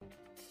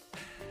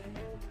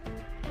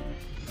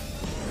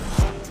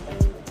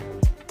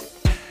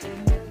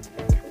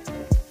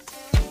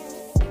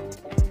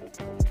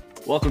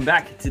Welcome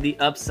back to the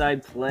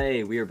Upside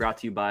Play. We are brought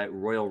to you by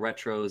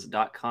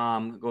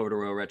RoyalRetros.com. Go over to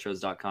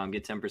RoyalRetros.com.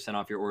 Get 10%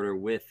 off your order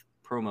with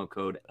promo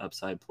code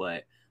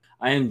UpsidePlay.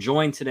 I am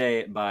joined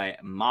today by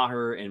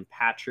Maher and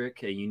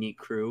Patrick, a unique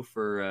crew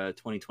for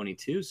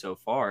 2022 so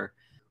far.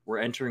 We're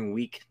entering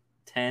week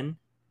 10,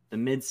 the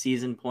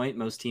mid-season point.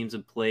 Most teams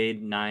have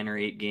played 9 or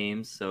 8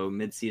 games, so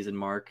mid-season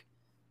mark,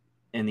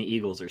 and the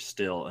Eagles are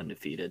still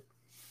undefeated.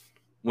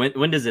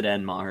 When does it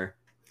end, Maher?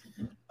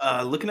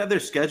 Looking at their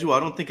schedule, I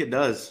don't think it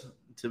does,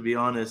 to be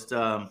honest.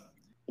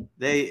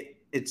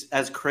 It's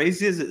as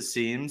crazy as it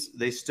seems,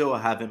 they still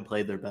haven't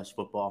played their best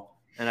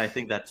football. And I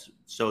think that's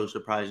so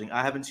surprising.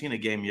 I haven't seen a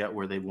game yet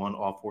where they've won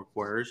all 4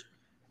 quarters,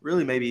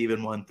 really maybe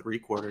even won 3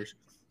 quarters.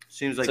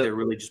 Seems like they're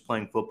really just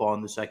playing football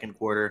in the second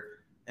quarter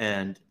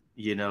and,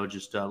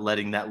 just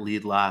letting that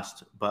lead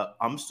last. But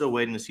I'm still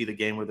waiting to see the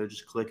game where they're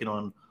just clicking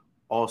on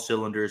all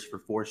cylinders for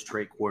 4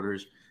 straight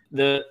quarters.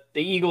 The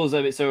Eagles,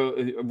 so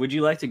would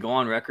you like to go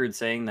on record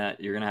saying that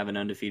you're going to have an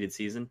undefeated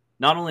season?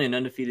 Not only an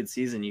undefeated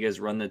season, you guys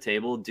run the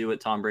table, do what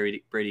Tom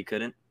Brady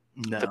couldn't?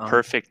 No. The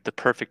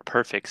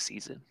perfect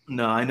season.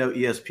 No, I know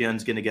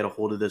ESPN's going to get a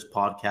hold of this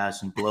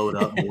podcast and blow it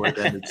up more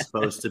than it's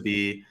supposed to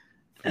be.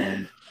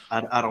 And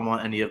I don't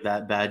want any of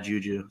that bad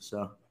juju.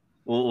 So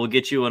we'll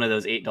get you one of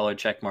those $8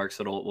 check marks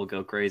that will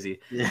go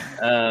crazy.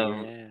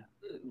 Yeah.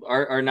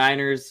 Our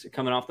Niners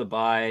coming off the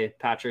bye.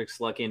 Patrick's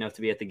lucky enough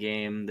to be at the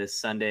game this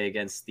Sunday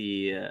against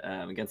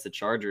the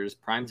Chargers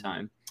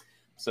primetime.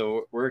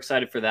 So we're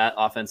excited for that.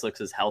 Offense looks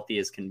as healthy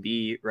as can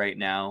be right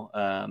now.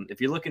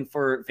 If you're looking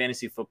for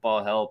fantasy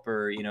football help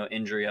or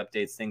injury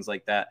updates, things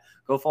like that,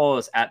 go follow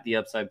us at the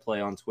Upside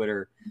Play on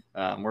Twitter.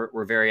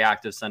 We're very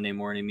active Sunday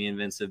morning. Me and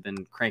Vince have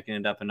been cranking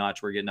it up a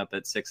notch. We're getting up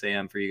at 6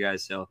 a.m. for you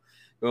guys. So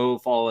go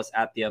follow us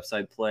at the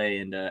Upside Play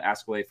and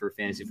ask away for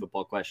fantasy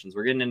football questions.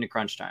 We're getting into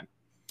crunch time.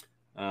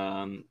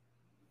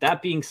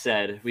 That being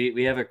said,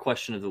 we have a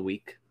question of the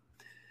week,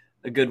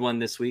 a good one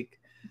this week.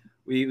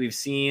 We've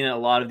seen a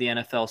lot of the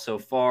NFL so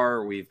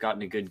far. We've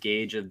gotten a good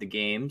gauge of the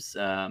games,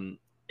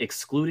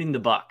 excluding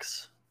the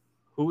Bucs.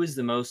 Who is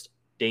the most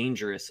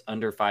dangerous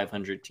under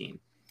 500 team?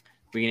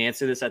 We can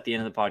answer this at the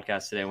end of the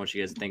podcast today. I want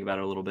you guys to think about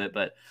it a little bit,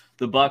 but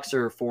the Bucs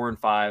are 4-5.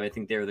 I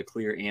think they're the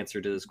clear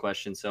answer to this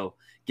question. So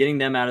getting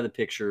them out of the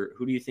picture,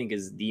 who do you think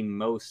is the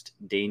most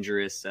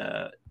dangerous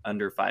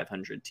under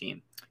 500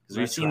 team? Because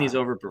we've seen these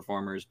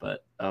overperformers,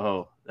 but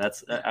I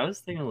was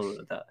thinking a little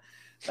bit of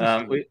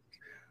that.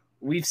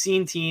 We've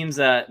seen teams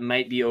that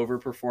might be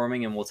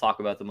overperforming, and we'll talk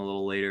about them a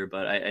little later.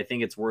 But I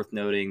think it's worth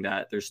noting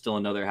that there's still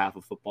another half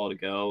of football to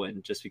go,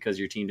 and just because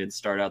your team didn't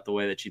start out the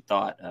way that you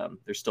thought,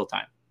 there's still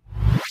time.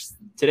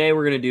 Today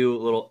we're going to do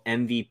a little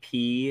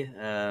MVP,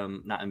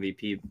 not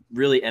MVP,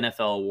 really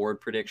NFL award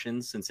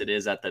predictions since it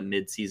is at the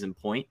mid-season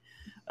point.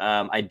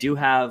 I do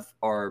have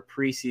our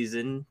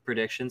preseason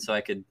predictions, so I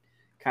could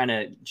kind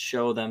of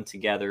show them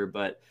together,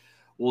 but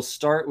we'll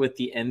start with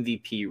the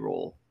MVP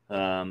role.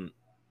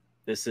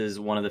 This is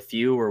one of the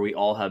few where we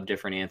all have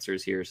different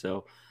answers here.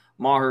 So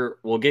Maher,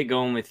 we'll get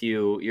going with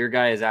you. Your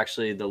guy is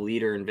actually the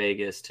leader in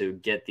Vegas to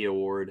get the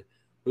award.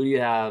 Who do you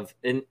have?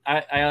 And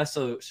I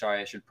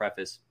should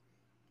preface.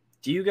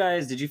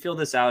 Did you fill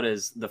this out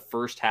as the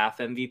first half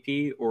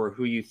MVP or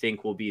who you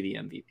think will be the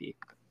MVP?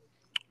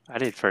 I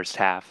did first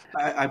half.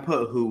 I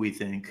put who we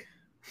think.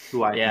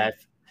 Think.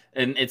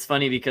 And it's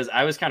funny because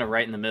I was kind of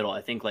right in the middle.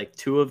 I think like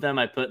 2 of them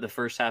I put the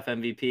first half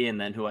MVP and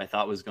then who I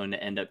thought was going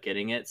to end up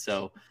getting it.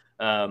 So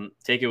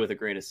take it with a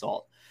grain of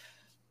salt.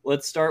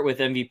 Let's start with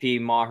MVP.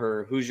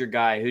 Maher, who's your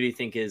guy? Who do you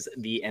think is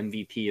the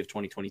MVP of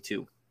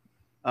 2022?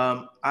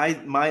 My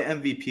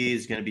MVP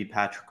is going to be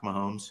Patrick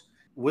Mahomes.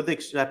 With the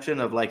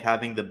exception of like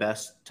having the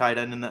best tight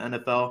end in the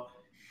NFL,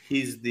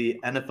 he's the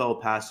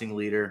NFL passing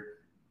leader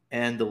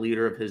and the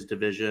leader of his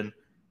division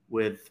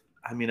with,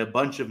 a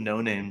bunch of no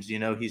names.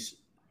 He's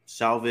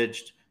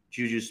salvaged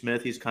Juju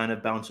Smith. He's kind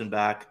of bouncing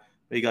back.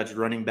 But you got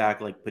running back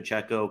like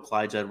Pacheco,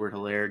 Clyde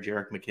Edwards-Helaire,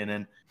 Jerick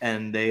McKinnon,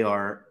 and they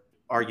are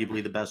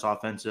arguably the best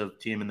offensive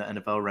team in the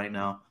NFL right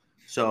now.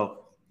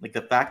 So like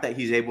the fact that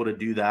he's able to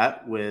do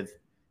that with,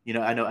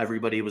 I know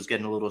everybody was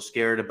getting a little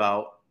scared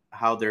about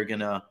how they're going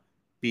to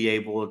be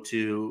able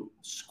to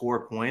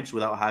score points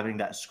without having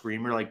that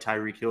screamer like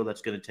Tyreek Hill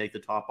that's going to take the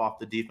top off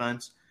the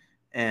defense.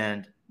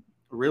 And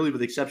really, with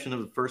the exception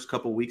of the first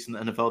couple weeks in the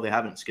NFL, they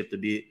haven't skipped a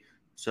beat.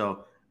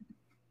 So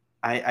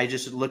I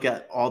just look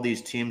at all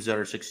these teams that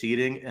are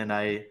succeeding, and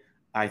I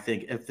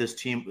think if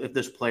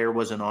this player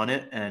wasn't on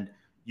it, and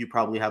you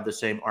probably have the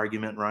same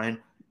argument, Ryan,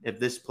 if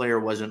this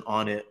player wasn't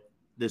on it,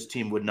 this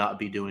team would not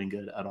be doing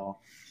good at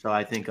all. So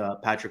I think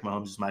Patrick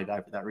Mahomes is my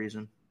guy for that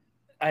reason.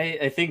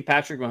 I think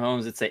Patrick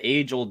Mahomes, it's an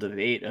age-old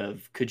debate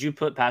of could you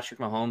put Patrick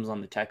Mahomes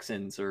on the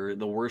Texans or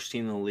the worst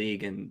team in the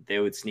league and they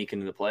would sneak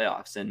into the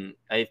playoffs. And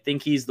I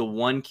think he's the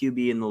one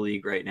QB in the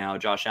league right now.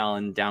 Josh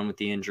Allen down with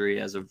the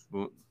injury as of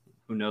who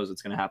knows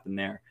what's going to happen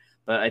there.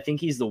 But I think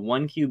he's the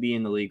one QB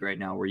in the league right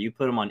now where you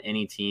put him on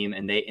any team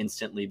and they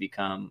instantly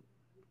become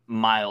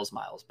miles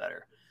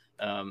better.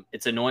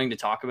 It's annoying to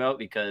talk about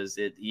because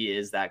he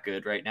is that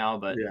good right now,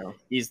 but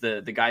he's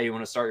the guy you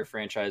want to start your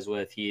franchise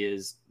with. He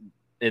is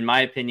in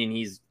my opinion,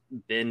 he's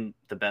been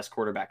the best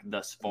quarterback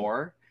thus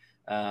far.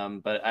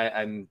 But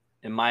I'm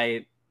in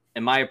my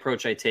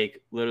approach, I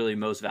take literally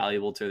most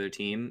valuable to their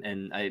team,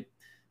 and I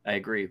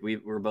agree.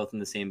 We're both in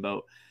the same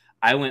boat.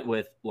 I went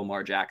with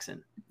Lamar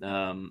Jackson.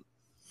 The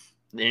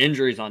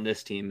injuries on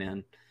this team,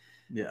 man.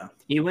 Yeah.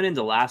 He went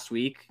into last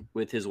week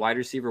with his wide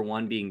receiver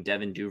one being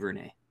Devin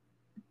Duvernay.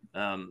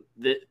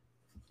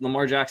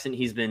 Lamar Jackson,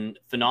 he's been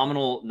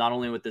phenomenal, not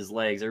only with his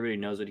legs. Everybody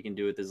knows what he can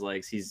do with his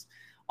legs. He's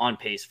on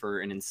pace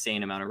for an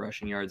insane amount of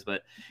rushing yards,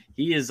 but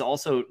he is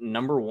also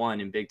number one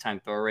in big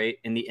time throw rate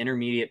in the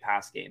intermediate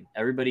pass game.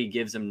 Everybody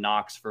gives him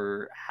knocks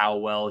for how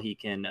well he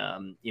can,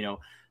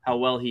 how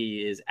well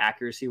he is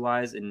accuracy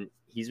wise. And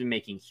he's been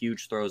making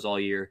huge throws all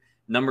year.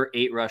 Number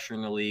 8 rusher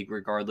in the league,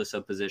 regardless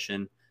of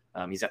position.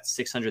 He's at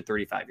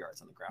 635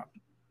 yards on the ground.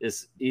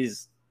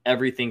 He's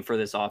everything for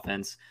this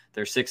offense.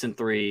 They're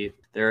 6-3.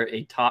 They're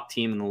a top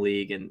team in the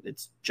league, and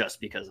it's just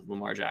because of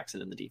Lamar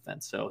Jackson and the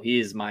defense. So he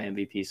is my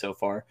MVP so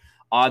far.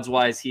 Odds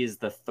wise, he is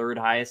the fourth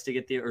highest to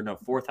get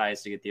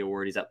the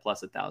award. He's at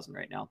plus 1,000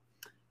 right now.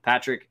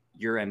 Patrick,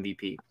 your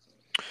MVP.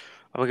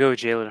 I'm going to go with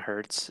Jalen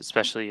Hurts,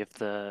 especially if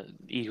the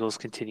Eagles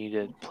continue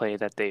to play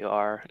that they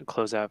are and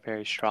close out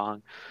very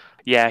strong.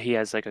 Yeah, he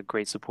has like a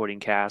great supporting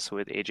cast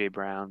with A.J.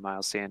 Brown,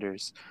 Miles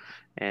Sanders,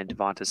 and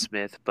Devonta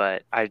Smith,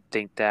 but I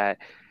think that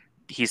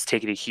he's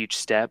taken a huge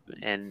step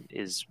and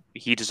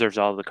he deserves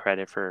all the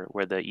credit for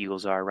where the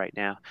Eagles are right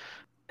now.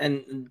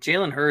 And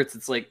Jalen Hurts,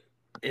 it's like,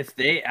 if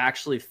they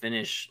actually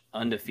finish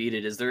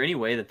undefeated, is there any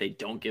way that they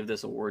don't give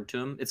this award to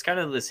him? It's kind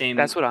of the same.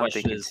 That's what I'm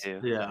thinking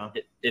too. Yeah.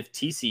 If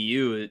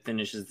TCU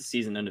finishes the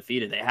season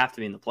undefeated, they have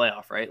to be in the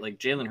playoff, right? Like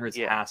Jalen Hurts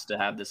has to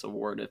have this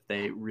award if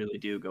they really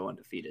do go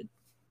undefeated.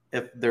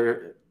 If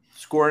they're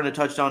scoring a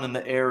touchdown in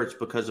the air, it's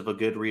because of a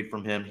good read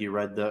from him. He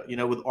read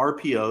with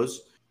RPOs,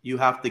 you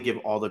have to give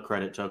all the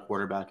credit to a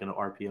quarterback in an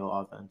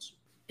RPO offense.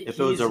 If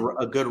it was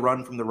a good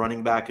run from the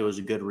running back, it was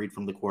a good read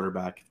from the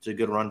quarterback. If it's a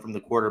good run from the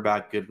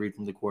quarterback, good read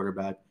from the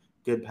quarterback.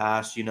 Good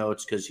pass,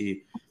 it's because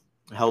he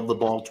held the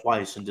ball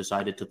twice and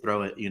decided to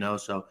throw it,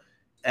 So,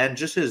 and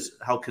just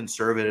how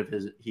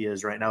conservative he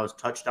is right now. His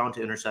touchdown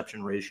to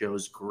interception ratio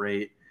is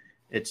great.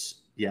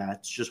 It's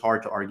just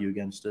hard to argue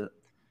against it.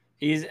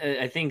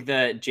 I think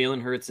that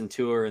Jalen Hurts and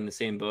Tua are in the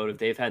same boat. If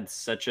they've had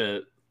such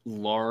a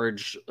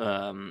large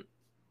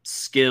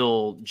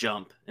skill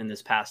jump in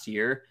this past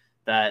year,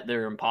 that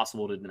they're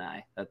impossible to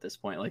deny at this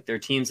point. Like their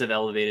teams have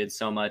elevated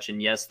so much,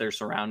 and yes, their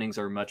surroundings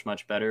are much,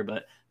 much better,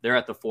 but they're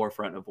at the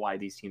forefront of why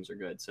these teams are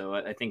good. So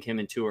I think him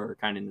and Tua are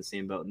kind of in the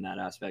same boat in that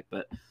aspect,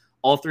 but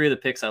all three of the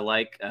picks I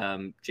like.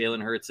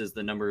 Jalen Hurts is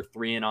the number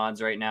 3 in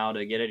odds right now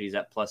to get it. He's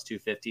at plus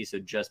 250, so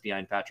just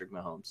behind Patrick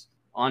Mahomes.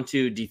 On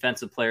to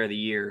Defensive Player of the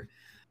Year.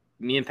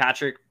 Me and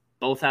Patrick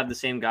both have the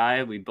same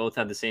guy. We both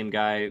have the same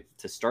guy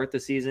to start the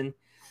season,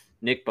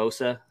 Nick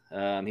Bosa.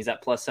 He's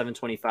at plus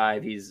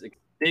 725. He's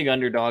big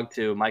underdog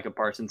to Micah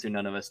Parsons, who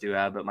none of us do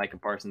have, but Micah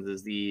Parsons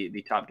is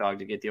the top dog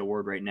to get the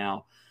award right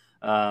now.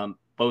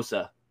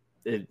 Bosa,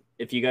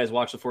 if you guys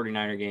watch the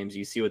 49er games,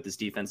 you see what this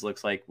defense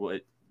looks like,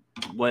 what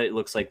it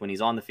looks like when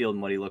he's on the field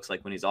and what he looks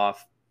like when he's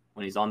off.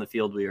 When he's on the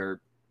field, we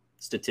are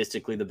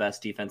statistically the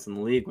best defense in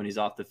the league. When he's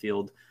off the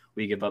field,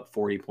 we give up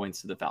 40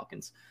 points to the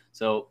Falcons.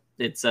 So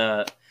it's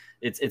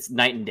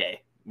night and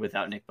day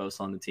without Nick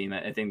Bosa on the team.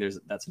 I think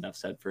that's enough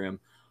said for him.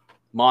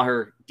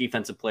 Maher,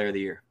 Defensive Player of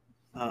the Year.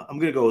 I'm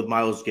going to go with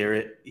Myles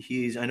Garrett.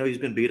 I know he's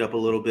been beat up a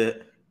little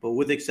bit, but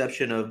with the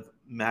exception of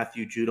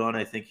Matthew Judon,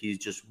 I think he's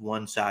just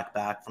one sack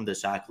back from the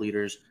sack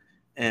leaders.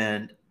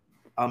 And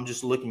I'm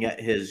just looking at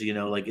his,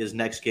 his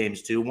next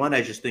games too. One,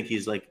 I just think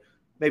he's like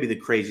maybe the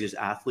craziest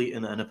athlete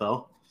in the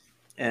NFL.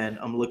 And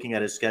I'm looking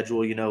at his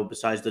schedule,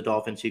 besides the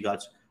Dolphins, he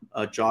got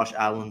Josh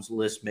Allen's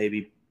list,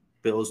 maybe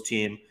Bills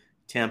team,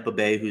 Tampa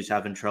Bay, who's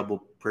having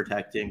trouble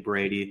protecting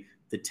Brady,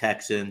 the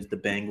Texans, the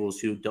Bengals,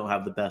 who don't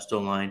have the best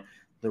O-line,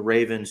 the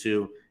Ravens,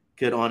 who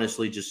could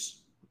honestly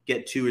just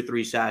get 2 or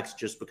 3 sacks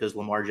just because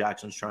Lamar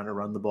Jackson's trying to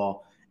run the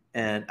ball.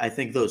 And I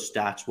think those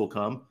stats will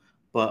come.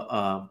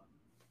 But,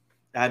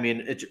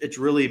 it's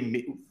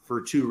really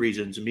for 2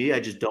 reasons. Me, I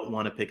just don't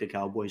want to pick a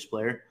Cowboys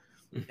player.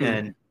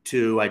 And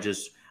 2, I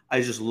just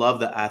love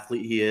the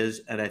athlete he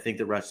is. And I think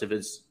the rest of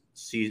his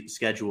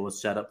schedule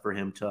is set up for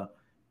him to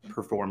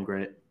perform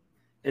great.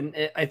 And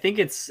I think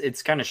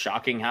it's kind of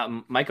shocking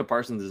how Micah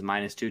Parsons is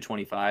minus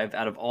 225.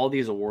 Out of all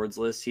these awards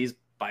lists, he's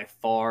by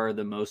far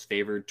the most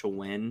favored to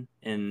win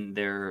in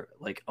their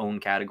own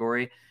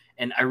category.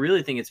 And I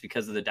really think it's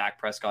because of the Dak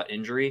Prescott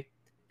injury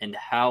and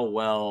how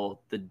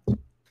well the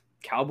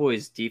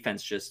Cowboys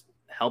defense just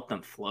helped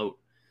them float.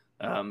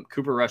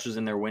 Cooper Rush was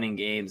in there winning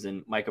games,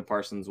 and Micah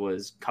Parsons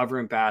was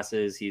covering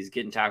passes. He's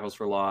getting tackles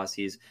for loss.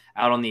 He's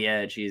out on the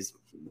edge.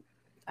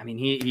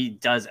 He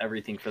does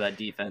everything for that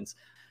defense.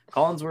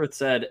 Collinsworth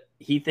said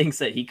he thinks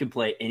that he could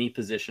play any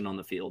position on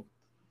the field,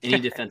 any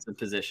defensive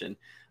position.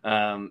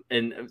 And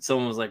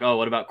someone was like, "Oh,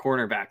 what about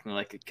cornerback?" And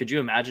like, could you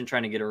imagine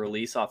trying to get a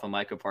release off of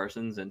Micah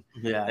Parsons? And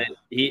yeah,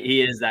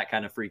 he is that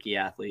kind of freaky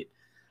athlete.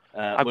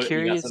 I'm What you got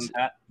curious. something,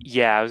 Pat?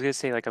 Yeah, I was gonna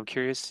say, like, I'm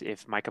curious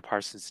if Micah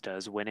Parsons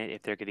does win it,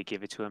 if they're gonna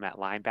give it to him at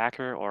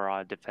linebacker or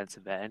on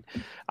defensive end.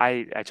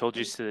 I told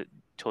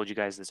you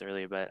guys this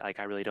earlier, but like,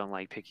 I really don't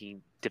like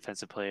picking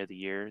defensive player of the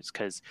year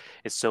because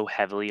it's so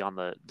heavily on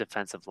the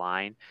defensive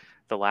line.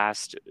 In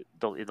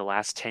the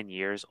last 10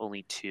 years,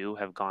 only two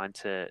have gone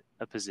to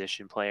a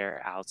position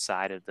player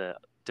outside of the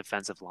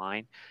defensive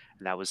line,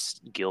 and that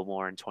was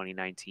Gilmore in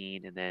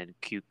 2019, and then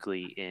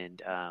Kuechly in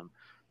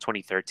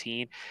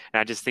 2013. And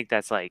I just think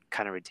that's like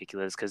kind of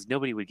ridiculous because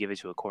nobody would give it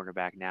to a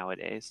cornerback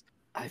nowadays.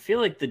 I feel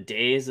like the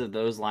days of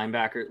those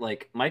linebackers,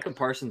 like Micah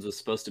Parsons was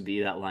supposed to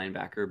be that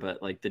linebacker,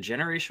 but like the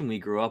generation we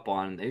grew up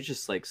on, they're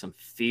just like some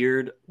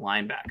feared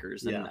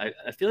linebackers. And Yeah.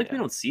 I feel like we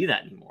Yeah. don't see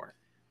that anymore.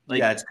 Like,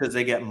 yeah, it's because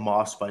they get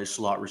mossed by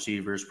slot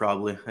receivers.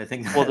 Probably, I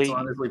think Well, that's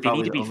honestly they need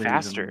probably to the be only reason.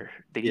 faster.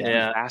 They need to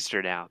Yeah. be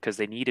faster now because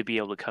they need to be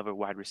able to cover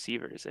wide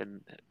receivers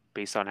and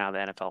based on how the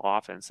NFL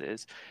offense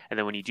is. And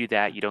then when you do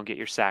that, you don't get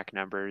your sack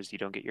numbers, you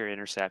don't get your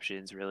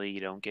interceptions, really, you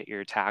don't get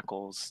your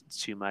tackles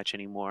too much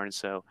anymore. And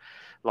so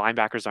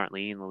linebackers aren't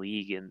leading the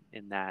league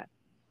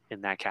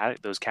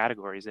those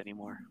categories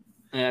anymore.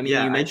 I mean,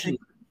 Yeah, you I mentioned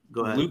think-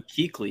 go ahead. Luke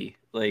Kuechly.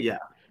 Like, Yeah.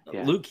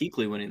 Yeah. Luke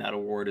Kuechly winning that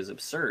award is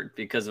absurd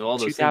because of all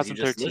those things you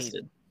just 2013.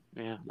 listed.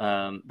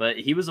 Yeah. But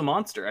he was a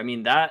monster. I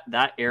mean,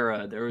 that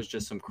era, there was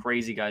just some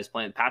crazy guys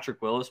playing.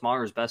 Patrick Willis,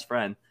 Maher's best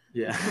friend.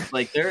 Yeah,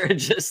 Like, there are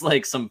just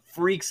like some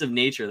freaks of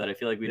nature that I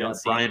feel like we don't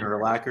see. Brian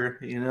Urlacher,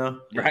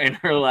 Brian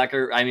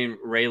Urlacher. I mean,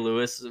 Ray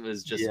Lewis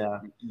was just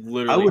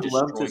literally. I would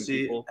love to destroying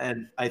see, people.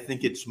 and I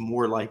think it's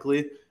more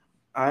likely.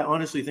 I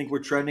honestly think we're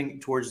trending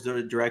towards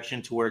the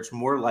direction to where it's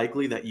more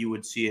likely that you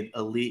would see an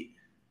elite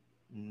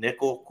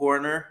nickel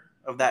corner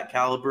of that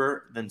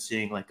caliber than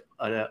seeing like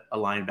a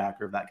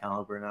linebacker of that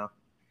caliber now.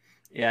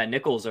 Yeah,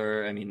 nickels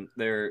are. I mean, if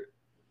your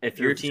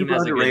They're team super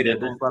has a good underrated,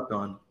 nickel, they're slept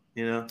on.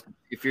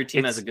 if your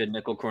team has a good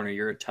nickel corner,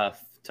 you're a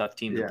tough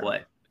team to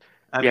play.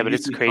 I Yeah, mean, but you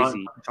it's see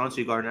crazy.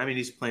 Chauncey Gardner. I mean,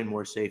 he's playing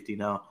more safety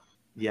now.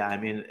 Yeah, I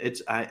mean,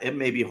 it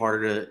may be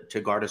harder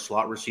to guard a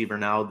slot receiver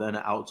now than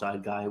an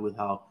outside guy with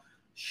how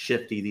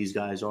shifty these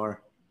guys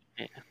are.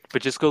 Yeah.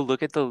 But just go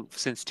look at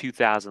since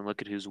 2000,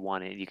 look at who's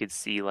won it. You could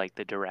see like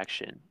the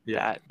direction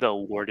that the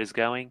award is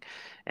going.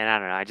 And I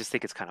don't know, I just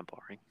think it's kind of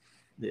boring.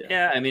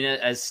 Yeah, I mean,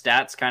 as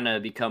stats kind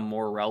of become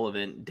more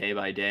relevant day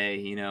by day,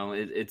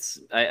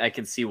 I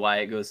can see why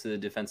it goes to the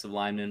defensive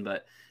lineman,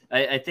 but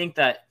I think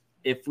that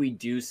if we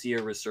do see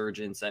a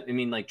resurgence, I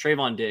mean, like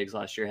Trayvon Diggs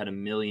last year had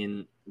 1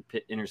 million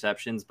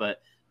interceptions,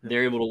 but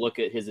they're able to look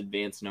at his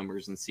advanced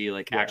numbers and see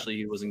actually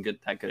he wasn't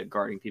that good at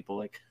guarding people.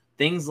 Like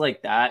things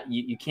like that,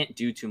 you can't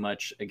do too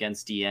much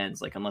against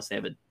DNs, like unless they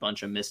have a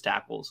bunch of missed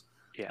tackles.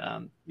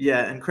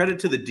 Yeah, and credit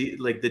to the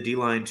D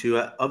line too.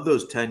 Of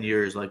those 10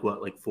 years, like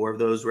 4 of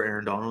those were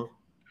Aaron Donald.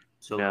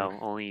 So no,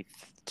 only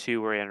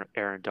 2 were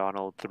Aaron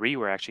Donald. 3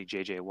 were actually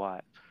JJ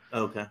Watt.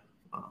 Okay.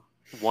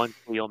 1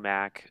 Khalil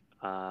Mack.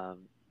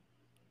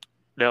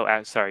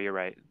 No, sorry, you're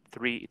right.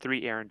 3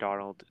 Aaron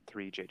Donald,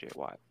 3 JJ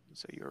Watt.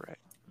 So you're right.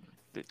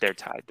 They're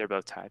tied. They're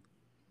both tied.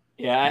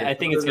 Yeah, I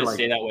think it's going to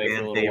stay that way for a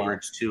little while.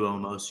 Favorites too,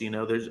 almost.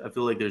 I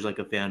feel like there's like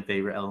a fan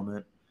favorite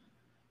element.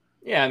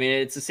 Yeah, I mean,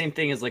 it's the same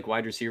thing as like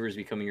wide receivers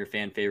becoming your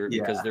fan favorite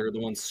because they're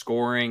the ones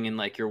scoring and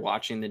like you're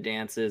watching the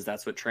dances.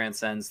 That's what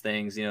transcends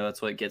things.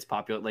 That's what gets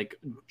popular. Like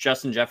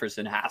Justin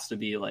Jefferson has to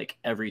be like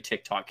every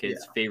TikTok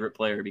kid's favorite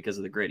player because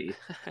of the gritty.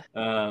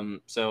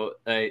 So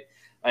I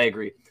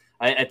agree.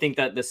 I think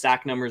that the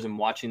sack numbers and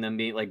watching them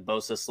be like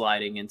Bosa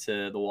sliding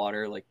into the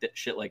water, like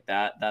shit like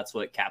that, that's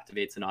what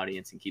captivates an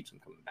audience and keeps them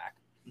coming back.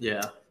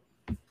 Yeah.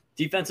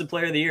 Defensive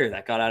player of the year,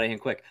 that got out of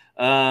hand quick.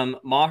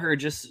 Maher,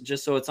 just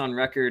so it's on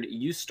record,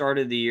 you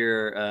started the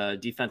year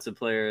defensive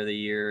player of the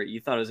year.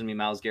 You thought it was gonna be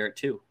Myles Garrett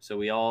too, so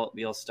we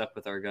all stuck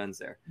with our guns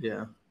there.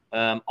 Yeah.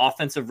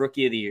 Offensive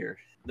rookie of the year.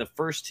 The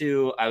first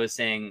two, I was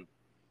saying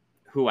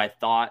who I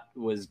thought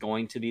was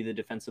going to be the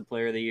defensive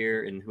player of the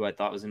year and who I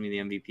thought was gonna be the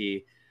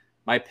MVP.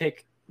 My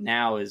pick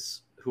now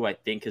is who I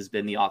think has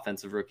been the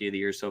offensive rookie of the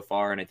year so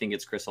far, and I think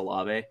it's Chris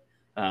Olave.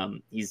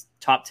 He's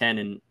top 10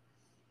 in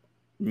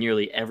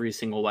nearly every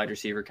single wide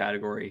receiver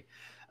category.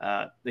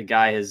 The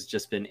guy has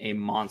just been a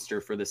monster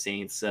for the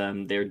Saints.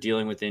 They're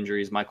dealing with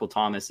injuries. Michael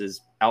Thomas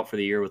is out for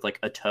the year with like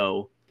a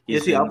toe.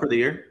 Is he out for the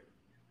year?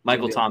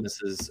 Michael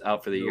Thomas is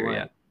out for the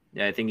year.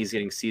 Yeah. I think he's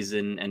getting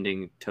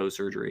season-ending toe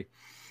surgery.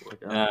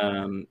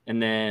 And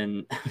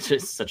then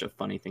just such a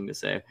funny thing to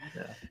say.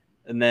 Yeah.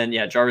 And then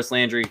Jarvis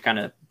Landry kind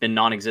of been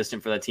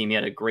non-existent for that team. He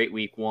had a great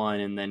week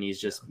 1, and then he's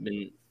just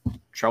been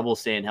trouble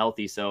staying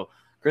healthy. So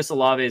Chris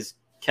Olave's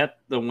kept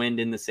the wind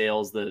in the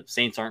sails. The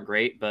Saints aren't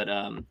great, but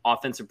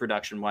offensive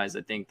production wise,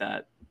 I think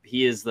that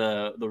he is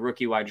the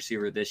rookie wide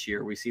receiver this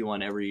year. We see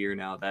one every year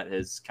now that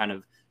has kind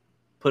of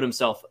put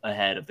himself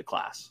ahead of the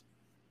class.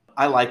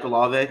 I like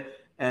Olave,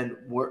 and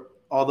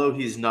although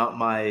he's not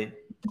my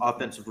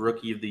offensive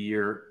rookie of the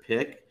year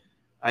pick,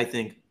 I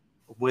think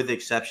with the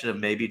exception of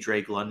maybe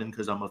Drake London,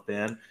 because I'm a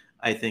fan,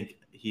 I think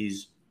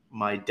he's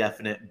my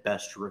definite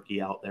best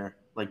rookie out there.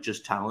 Like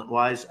just talent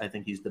wise, I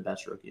think he's the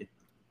best rookie.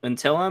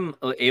 until I'm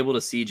able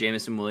to see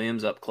Jameson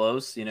Williams up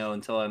close,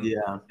 until I'm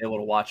able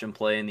to watch him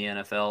play in the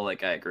NFL,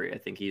 like I agree. I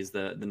think he's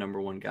the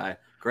number one guy.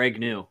 Greg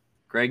knew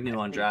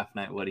on draft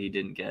night what he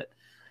didn't get.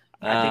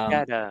 I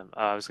think that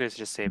I was going to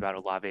just say about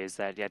Olave is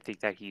that I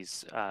think that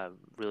he's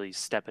really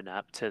stepping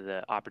up to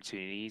the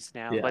opportunities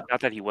now. Yeah. But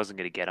not that he wasn't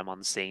going to get them on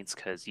the Saints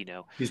because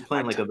he's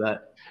playing like a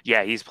vet.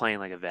 Yeah, he's playing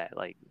like a vet.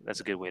 Like that's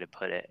a good way to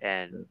put it.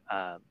 And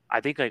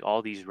I think like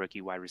all these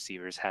rookie wide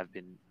receivers have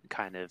been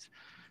kind of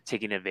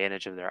taking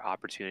advantage of their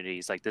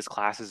opportunities. Like this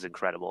class is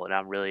incredible, and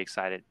I'm really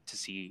excited to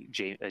see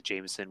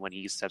Jameson when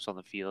he steps on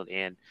the field,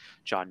 and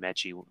John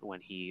Mechie when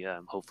he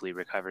hopefully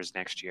recovers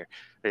next year.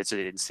 It's an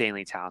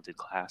insanely talented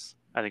class.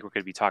 I think we're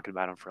going to be talking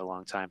about him for a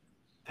long time.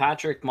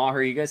 Patrick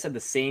Maher, you guys had the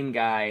same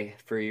guy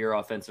for your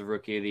offensive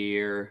rookie of the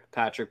year.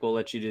 Patrick, we'll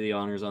let you do the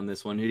honors on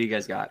this one. Who do you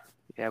guys got?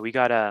 Yeah, we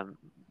got I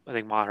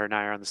think Maher and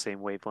I are on the same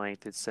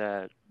wavelength. It's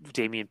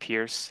Dameon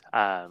Pierce.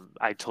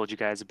 I told you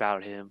guys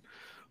about him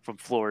from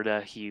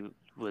Florida. He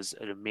was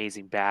an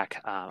amazing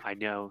back. I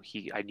knew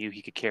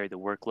he could carry the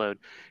workload.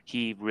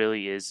 He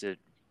really is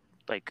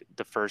like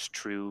the first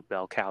true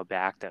bell cow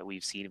back that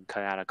we've seen him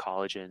come out of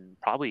college in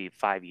probably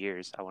 5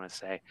 years, I want to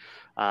say,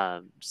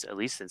 at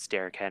least since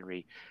Derrick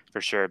Henry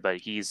for sure. But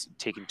he's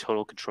taking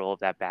total control of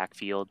that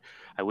backfield.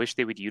 I wish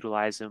they would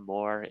utilize him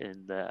more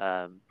in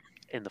the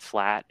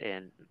flat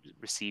and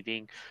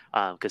receiving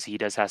because he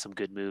does have some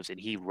good moves and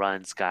he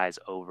runs guys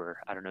over.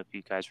 I don't know if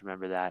you guys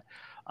remember that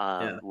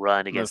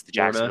run against the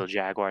Jacksonville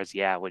Jaguars.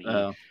 Yeah, when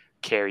he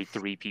carried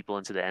 3 people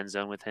into the end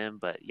zone with him.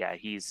 But yeah,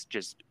 he's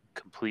just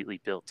completely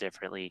built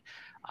differently.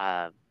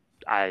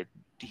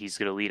 He's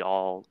going to lead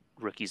all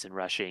rookies in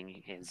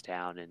rushing hands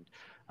down, and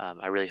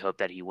I really hope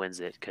that he wins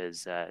it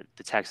because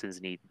the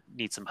Texans need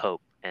some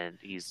hope, and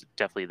he's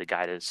definitely the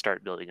guy to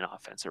start building an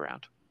offense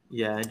around.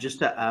 Yeah, and just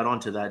to add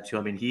on to that too,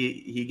 I mean,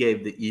 he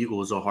gave the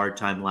Eagles a hard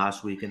time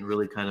last week, and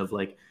really kind of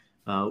like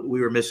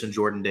we were missing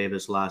Jordan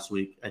Davis last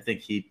week. I think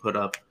he put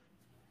up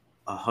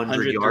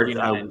 100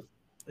 yards.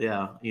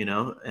 Yeah,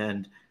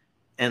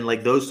 and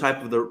like those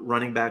type of the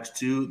running backs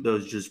too,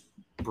 those just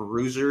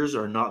bruisers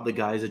are not the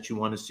guys that you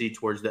want to see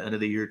towards the end of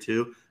the year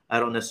too. I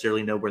don't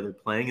necessarily know where they're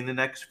playing in the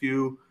next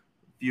few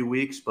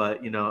weeks,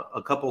 but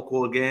a couple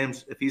cool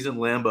games. If he's in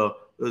Lambeau,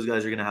 those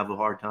guys are going to have a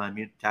hard time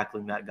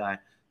tackling that guy.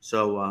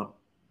 So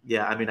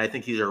yeah, I mean, I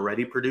think he's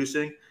already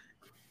producing,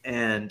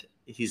 and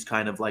he's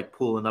kind of like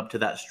pulling up to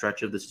that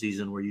stretch of the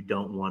season where you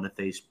don't want to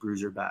face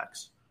bruiser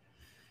backs.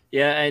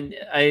 Yeah, and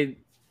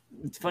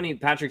it's funny,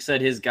 Patrick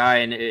said his guy,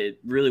 and it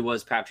really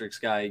was Patrick's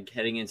guy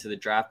heading into the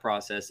draft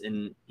process,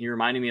 and he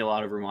reminded me a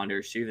lot of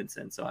Ramondre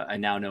Stevenson, so I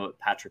now know what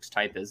Patrick's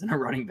type is in a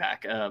running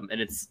back, and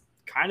it's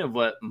kind of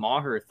what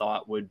Maher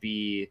thought would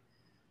be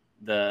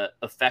the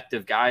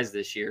effective guys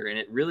this year, and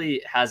it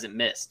really hasn't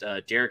missed.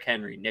 Derrick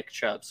Henry, Nick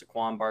Chubb,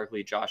 Saquon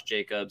Barkley, Josh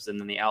Jacobs, and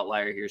then the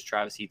outlier here is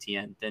Travis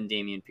Etienne, then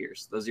Dameon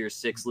Pierce. Those are your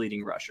 6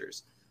 leading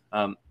rushers.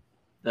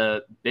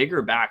 The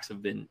bigger backs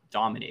have been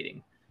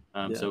dominating.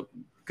 So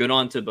good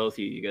on to both of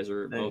you. You guys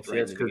are both right.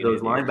 Yes, because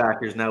those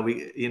linebackers now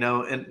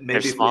and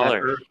maybe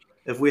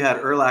if we had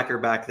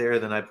Urlacher back there,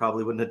 then I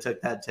probably wouldn't have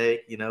took that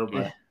take,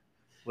 but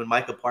when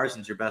Micah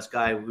Parsons, your best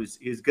guy,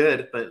 he's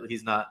good, but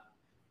he's not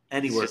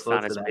anywhere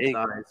close to that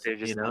size. They're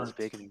just not as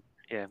big.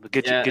 Yeah, but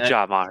good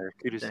job, Maher.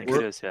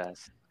 Kudos to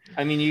us.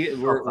 I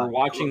mean, we're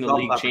watching the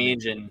league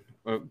change, and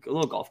a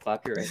little golf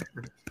clap. You're right.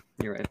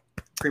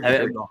 You're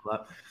right. Golf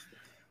clap.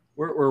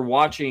 We're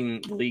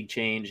watching the league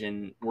change,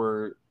 and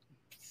we're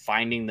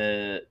finding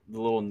the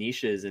little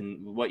niches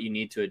and what you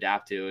need to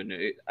adapt to.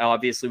 And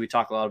obviously we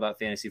talk a lot about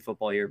fantasy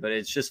football here, but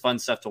it's just fun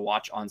stuff to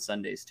watch on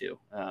Sundays too.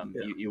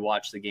 You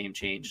watch the game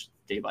change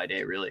day by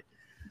day, really.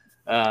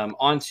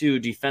 On to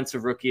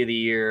defensive rookie of the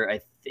year.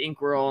 I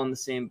think we're all in the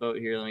same boat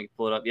here. Let me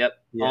pull it up. Yep.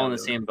 All in the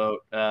same boat.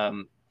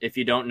 If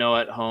you don't know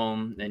at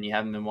home and you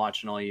haven't been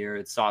watching all year,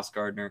 it's Sauce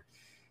Gardner.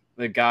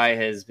 The guy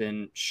has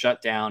been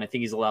shut down. I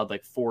think he's allowed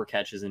like 4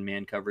 catches in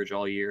man coverage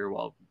all year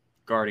while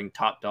guarding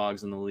top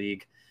dogs in the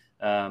league.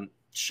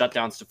 Shut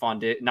down Stephon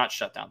Diggs. Not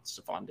shut down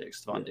Stephon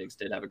Diggs. Stephon Diggs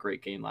did have a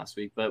great game last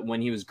week, but when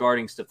he was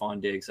guarding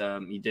Stephon Diggs,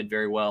 he did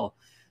very well.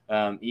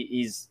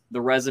 He's the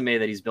resume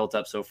that he's built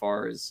up so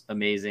far is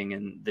amazing,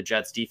 and the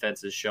Jets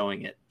defense is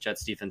showing it.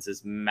 Jets defense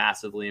is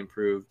massively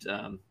improved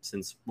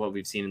since what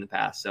we've seen in the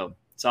past. So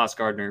Sauce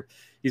Gardner,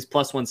 he's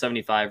plus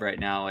 175 right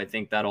now. I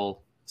think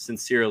that'll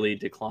sincerely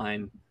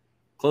decline.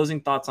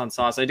 Closing thoughts on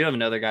Sauce. I do have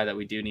another guy that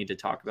we do need to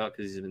talk about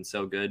because he's been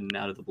so good and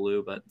out of the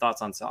blue, but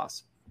thoughts on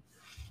Sauce.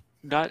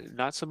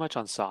 Not so much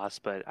on Sauce,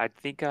 but I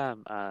think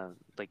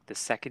like the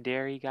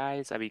secondary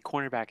guys. I mean,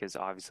 cornerback is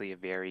obviously a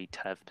very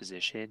tough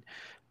position,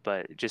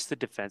 but just the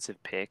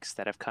defensive picks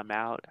that have come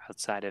out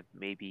outside of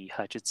maybe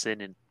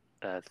Hutchinson and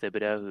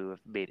Thibodeau, who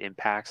have made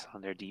impacts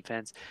on their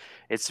defense,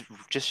 it's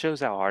just shows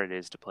how hard it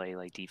is to play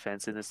like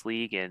defense in this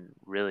league, and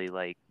really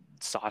like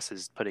Sauce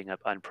is putting up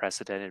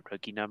unprecedented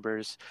rookie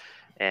numbers,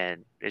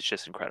 and it's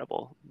just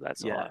incredible.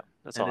 That's all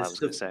I was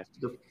going to say.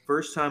 The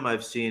first time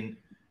I've seen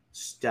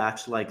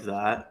stats like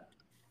that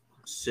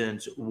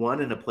since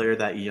one in a player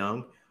that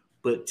young,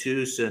 but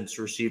two, since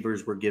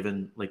receivers were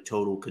given like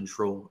total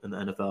control in the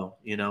NFL.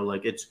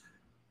 Like it's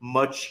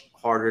much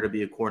harder to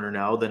be a corner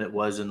now than it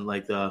was in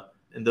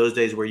in those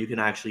days where you can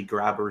actually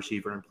grab a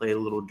receiver and play a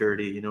little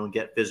dirty, and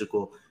get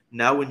physical.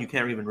 Now when you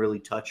can't even really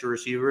touch a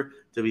receiver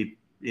to be,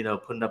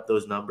 putting up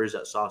those numbers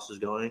that Sauce is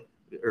going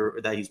or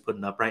that he's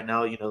putting up right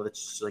now,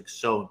 that's just like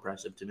so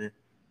impressive to me.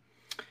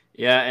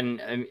 Yeah,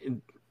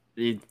 and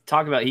you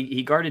talk about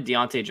he guarded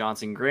Deontay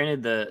Johnson.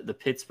 Granted, the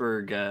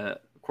Pittsburgh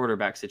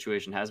quarterback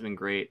situation has been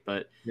great,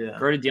 but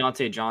guarded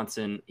Deontay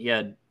Johnson. He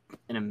had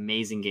an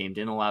amazing game.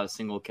 Didn't allow a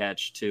single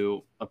catch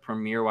to a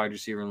premier wide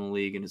receiver in the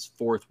league in his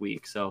 4th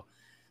week. So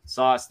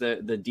Sauce,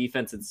 the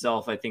defense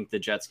itself, I think the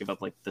Jets give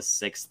up like the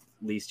 6th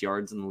least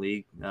yards in the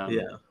league.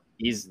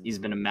 He's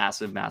been a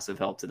massive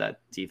help to that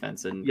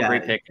defense, and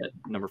great pick at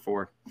number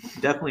 4.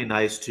 Definitely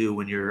nice too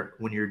when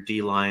your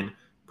D line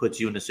puts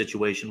you in a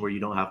situation where you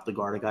don't have to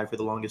guard a guy for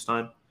the longest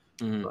time.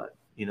 Mm-hmm. But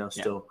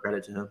still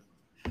credit to him.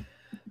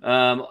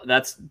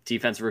 That's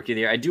defensive rookie of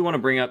the year. I do want to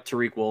bring up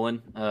Tariq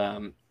Woolen.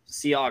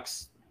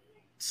 Seahawks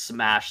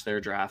smashed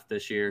their draft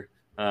this year.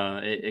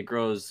 It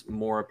grows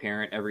more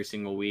apparent every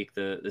single week.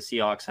 The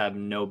Seahawks have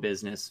no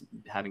business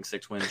having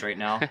 6 wins right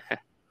now.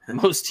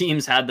 Most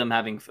teams had them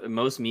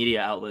most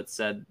media outlets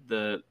said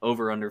the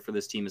over-under for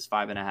this team is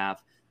 5.5.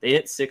 They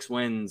hit 6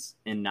 wins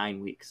in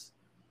 9 weeks.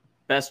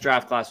 Best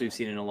draft class we've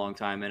seen in a long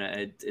time,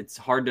 and it's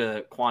hard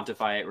to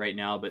quantify it right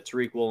now, but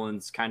Tariq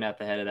Woolen's kind of at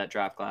the head of that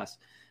draft class.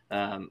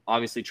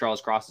 Obviously,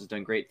 Charles Cross has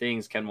done great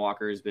things. Ken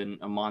Walker has been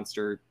a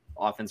monster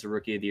offensive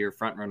rookie of the year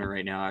front runner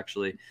right now,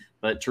 actually.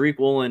 But Tariq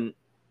Woolen,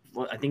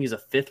 I think he's a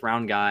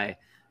 5th-round guy,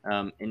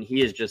 and he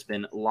has just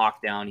been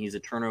locked down. He's a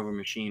turnover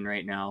machine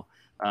right now.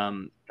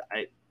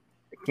 I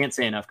can't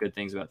say enough good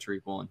things about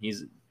Tariq Woolen.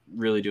 He's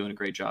really doing a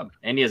great job,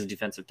 and he has a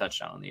defensive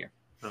touchdown on the year.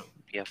 Oh,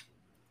 yeah.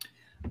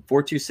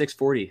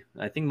 4.2640.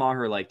 I think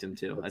Maher liked him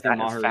too. I think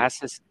Maher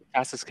fastest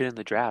kid in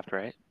the draft,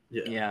 right?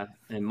 Yeah.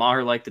 And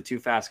Maher liked the 2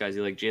 fast guys.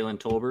 He liked Jalen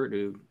Tolbert,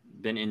 who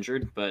been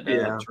injured, but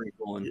Tariq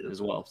Woolen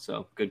as well.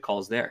 So good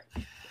calls there.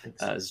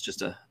 It's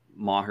just a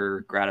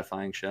Maher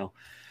gratifying show.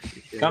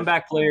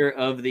 Comeback player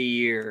of the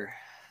year.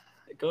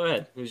 Go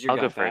ahead. Who's your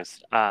guy? I'll go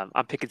first.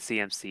 I'm picking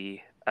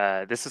CMC.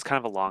 This is kind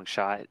of a long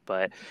shot,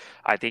 but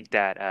I think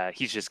that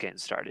he's just getting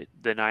started.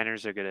 The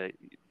Niners are going to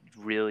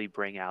really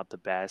bring out the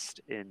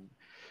best in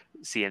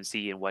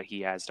CMC and what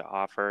he has to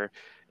offer,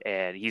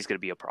 and he's going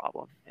to be a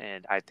problem.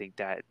 And I think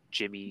that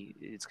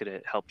it's going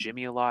to help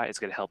Jimmy a lot. It's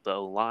going to help the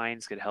O-line.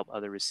 It's going to help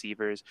other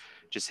receivers.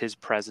 Just his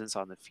presence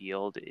on the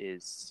field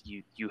is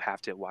you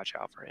have to watch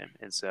out for him.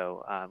 And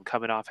so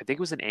coming off, I think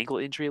it was an ankle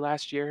injury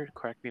last year.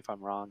 Correct me if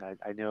I'm wrong.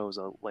 I know it was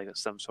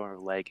some sort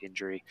of leg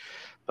injury,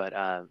 but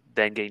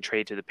then getting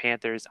traded to the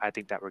Panthers, I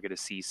think that we're going to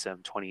see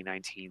some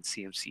 2019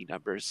 CMC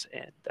numbers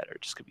and that are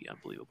just going to be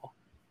unbelievable.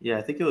 Yeah,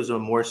 I think it was a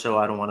more so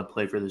I don't want to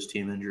play for this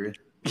team injury.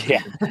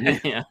 Yeah.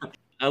 Yeah.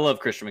 I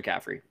love Christian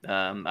McCaffrey.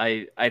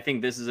 I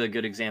think this is a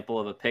good example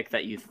of a pick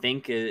that you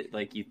think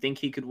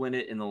he could win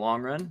it in the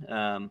long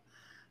run.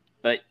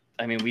 But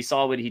I mean, we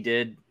saw what he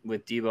did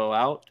with Debo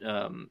out.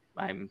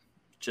 I'm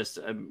just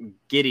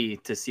giddy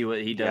to see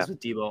what he does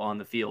with Debo on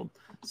the field.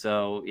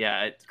 So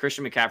yeah,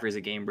 Christian McCaffrey is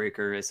a game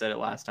breaker. I said it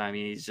last time.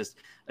 He's just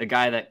a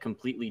guy that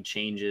completely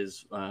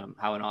changes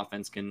how an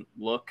offense can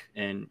look,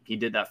 and he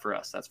did that for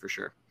us. That's for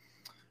sure.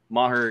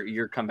 Maher,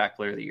 your comeback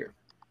player of the year.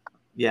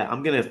 Yeah,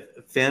 I'm going to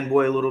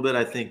fanboy a little bit.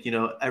 I think,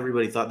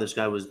 everybody thought this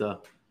guy was the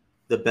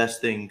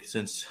best thing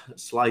since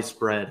sliced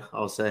bread,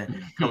 I'll say,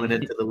 coming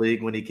into the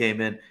league when he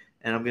came in.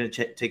 And I'm going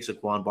to take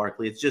Saquon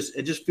Barkley. It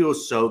just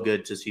feels so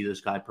good to see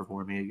this guy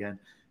performing again.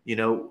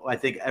 I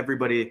think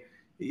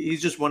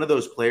he's just one of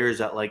those players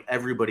that like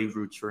everybody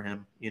roots for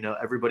him.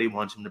 Everybody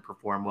wants him to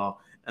perform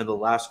well. And the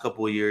last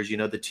couple of years,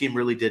 the team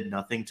really did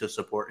nothing to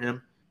support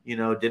him,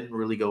 didn't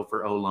really go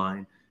for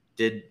O-line.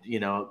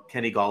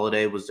 Kenny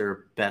Golladay was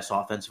their best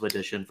offensive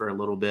addition for a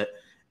little bit.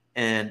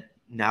 And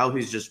now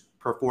he's just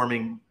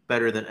performing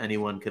better than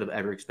anyone could have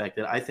ever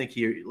expected. I think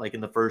he, like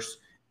in the first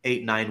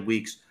 8-9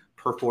 weeks,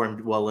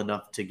 performed well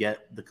enough to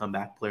get the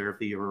comeback player of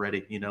the year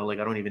already. I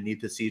don't even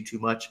need to see too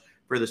much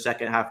for the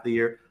second half of the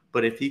year.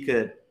 But if he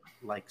could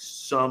like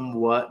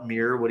somewhat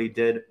mirror what he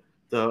did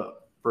the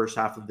first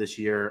half of this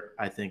year,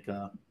 I think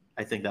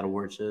that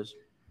award's his.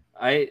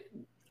 I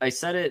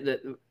said it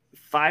that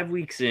 5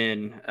 weeks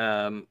in,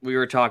 we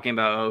were talking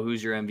about,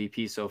 who's your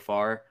MVP so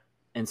far?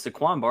 And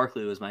Saquon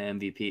Barkley was my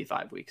MVP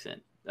 5 weeks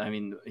in. I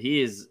mean,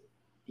 he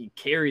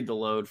carried the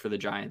load for the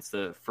Giants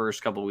the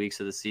first couple of weeks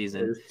of the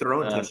season. He was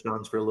throwing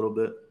touchdowns for a little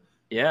bit.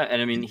 Yeah, and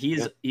I mean,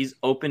 he's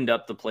opened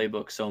up the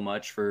playbook so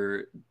much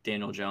for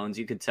Daniel Jones.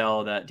 You could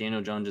tell that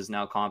Daniel Jones is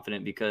now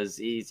confident because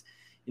he's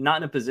not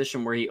in a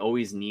position where he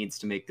always needs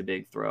to make the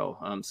big throw.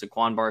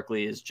 Saquon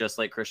Barkley is just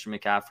like Christian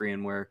McCaffrey,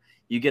 and where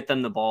you get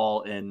them the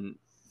ball and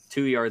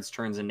 2 yards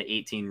turns into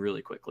 18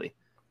 really quickly.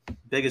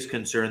 Biggest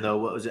concern though,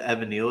 what was it?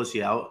 Evan Neal, is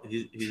he out?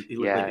 He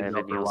looked like he's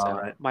out for a while,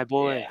 right? My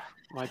boy,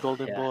 my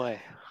golden boy.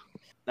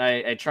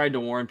 I tried to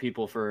warn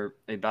people for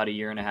about a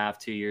year and a half,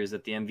 2 years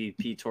that the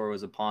MVP tour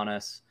was upon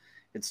us.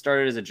 It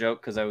started as a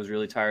joke because I was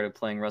really tired of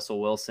playing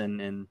Russell Wilson,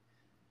 and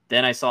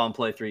Then I saw him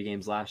play 3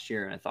 games last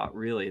year, and I thought,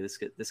 really, this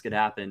could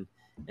happen.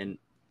 And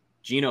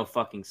Geno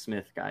fucking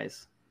Smith,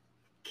 guys.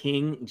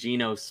 King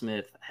Geno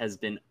Smith has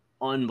been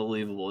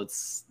unbelievable.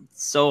 It's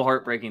so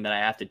heartbreaking that I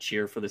have to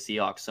cheer for the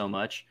Seahawks so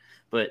much.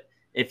 But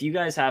if you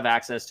guys have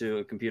access to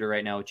a computer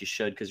right now, which you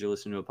should because you're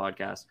listening to a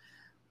podcast,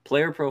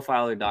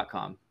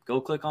 playerprofiler.com. Go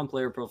click on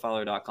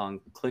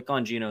playerprofiler.com. Click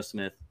on Geno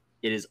Smith.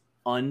 It is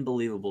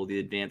unbelievable, the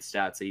advanced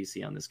stats that you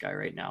see on this guy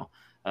right now.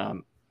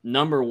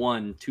 Number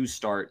one to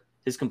start,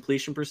 his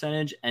completion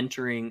percentage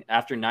entering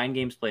after 9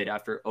 games played,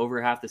 after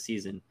over half the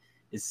season,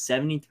 is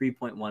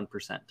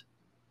 73.1%.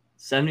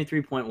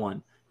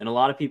 73.1. And a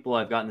lot of people,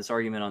 I've gotten this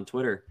argument on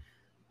Twitter.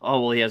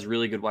 Oh, well, he has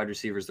really good wide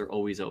receivers. They're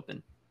always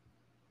open.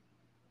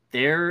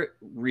 Their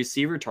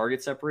receiver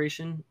target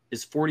separation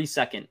is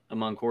 42nd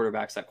among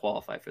quarterbacks that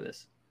qualify for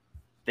this.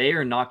 They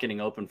are not getting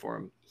open for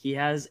him. He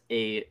has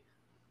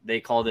they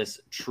call this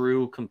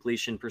true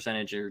completion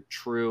percentage or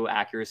true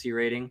accuracy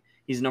rating.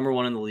 He's number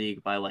 1 in the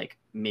league by like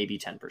maybe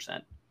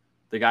 10%.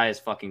 The guy is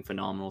fucking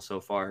phenomenal so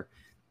far.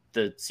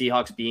 The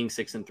Seahawks being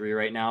 6-3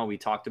 right now, we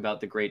talked about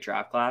the great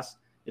draft class.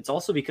 It's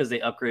also because they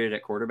upgraded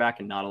at quarterback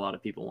and not a lot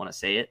of people want to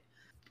say it.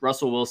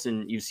 Russell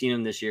Wilson, you've seen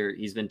him this year.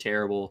 He's been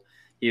terrible.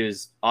 He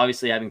was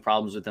obviously having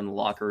problems within the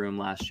locker room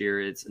last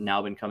year. It's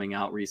now been coming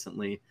out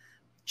recently.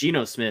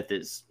 Geno Smith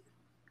is,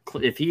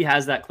 if he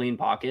has that clean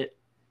pocket,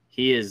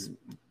 he is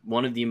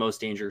one of the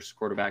most dangerous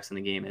quarterbacks in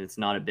the game, and it's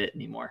not a bit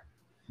anymore.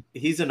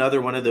 He's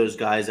another one of those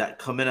guys that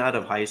coming out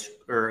of high school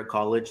or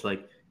college,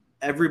 like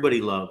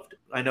everybody loved.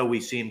 I know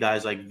we've seen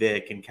guys like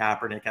Vic and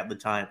Kaepernick at the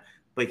time,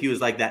 but he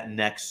was like that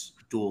next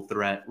dual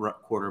threat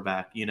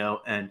quarterback,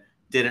 and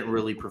didn't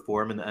really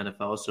perform in the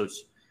NFL. So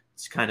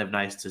it's kind of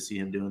nice to see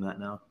him doing that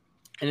now.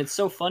 And it's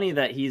so funny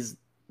that he's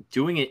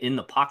doing it in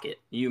the pocket.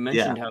 You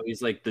mentioned how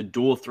he's like the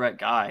dual threat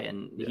guy,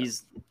 and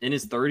he's in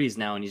his 30s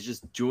now, and he's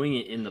just doing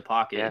it in the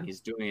pocket, and he's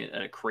doing it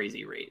at a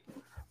crazy rate.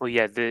 Well,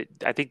 yeah,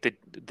 I think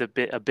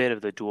a bit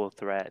of the dual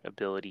threat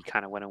ability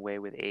kind of went away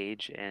with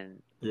age,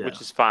 and which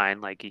is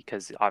fine, like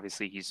because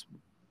obviously he's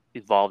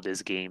evolved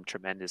his game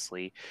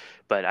tremendously.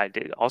 But I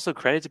did also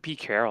credit to Pete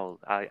Carroll.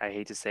 I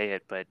hate to say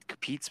it, but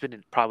Pete's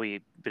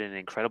probably been an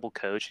incredible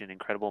coach and an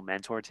incredible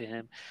mentor to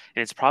him,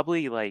 and it's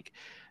probably like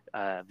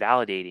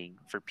validating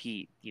for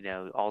Pete,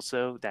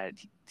 also that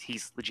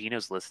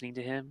Geno's listening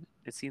to him.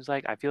 It seems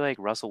like I feel like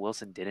Russell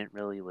Wilson didn't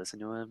really listen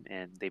to him,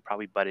 and they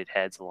probably butted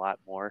heads a lot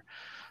more,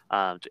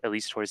 at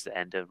least towards the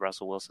end of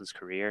Russell Wilson's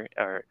career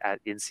or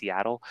in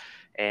Seattle.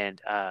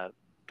 And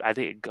I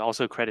think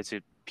also credit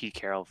to Pete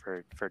Carroll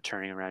for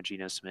turning around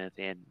Geno Smith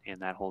and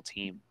that whole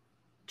team.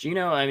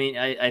 Geno, I mean,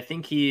 I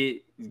think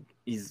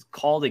he's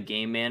called a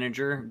game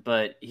manager,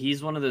 but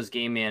he's one of those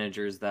game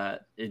managers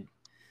that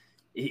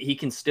he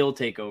can still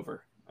take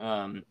over.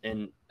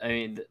 And I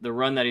mean, the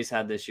run that he's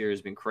had this year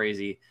has been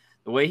crazy.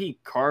 The way he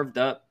carved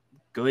up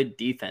good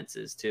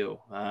defenses too.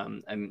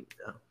 The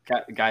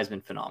guy's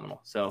been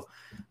phenomenal. So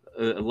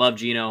I love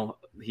Geno.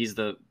 He's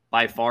the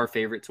by far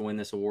favorite to win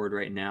this award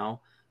right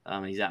now.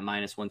 He's at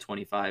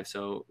 -125.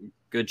 So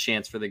good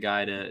chance for the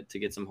guy to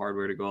get some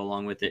hardware to go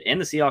along with it.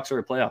 And the Seahawks are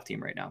a playoff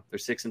team right now. They're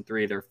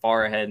 6-3. They're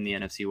far ahead in the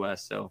NFC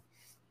West. So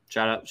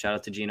shout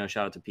out to Geno.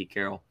 Shout out to Pete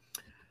Carroll.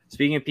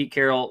 Speaking of Pete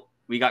Carroll,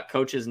 we got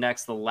coaches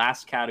next. The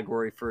last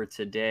category for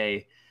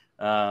today.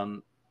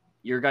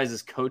 Your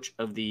guys' coach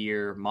of the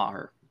year,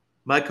 Maher.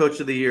 My coach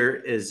of the year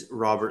is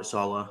Robert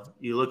Saleh.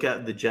 You look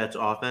at the Jets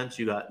offense,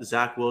 you got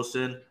Zach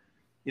Wilson.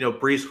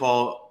 Breece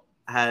Hall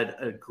had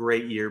a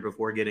great year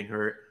before getting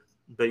hurt.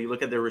 But you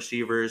look at their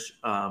receivers,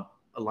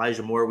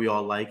 Elijah Moore, we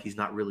all like. He's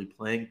not really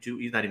playing.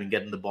 He's not even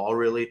getting the ball,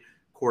 really.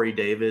 Corey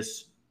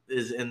Davis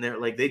is in there.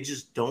 Like, they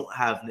just don't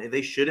have –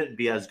 they shouldn't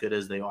be as good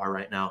as they are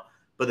right now,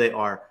 but they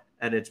are.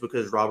 And it's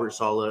because Robert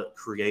Saleh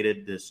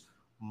created this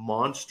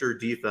monster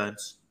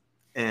defense,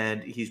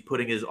 and he's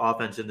putting his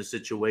offense in a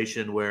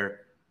situation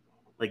where,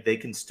 like, they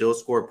can still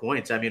score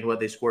points. I mean,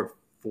 they scored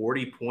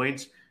 40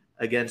 points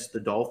against the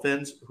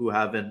Dolphins, who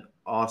have an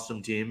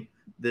awesome team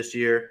this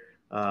year.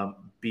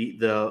 Beat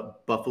the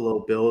Buffalo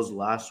Bills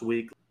last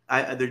week.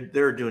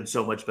 They're doing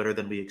so much better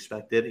than we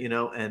expected,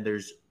 and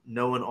there's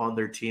no one on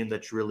their team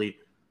that's really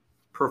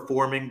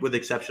performing, with the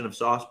exception of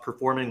Sauce,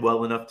 performing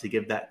well enough to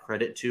give that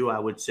credit to, I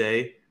would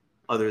say,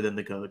 other than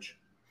the coach.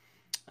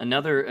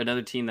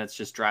 Another team that's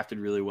just drafted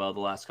really well the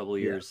last couple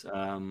of years.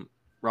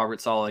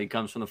 Robert Saleh, he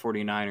comes from the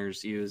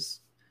 49ers.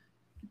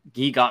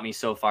 He got me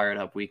so fired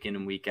up week in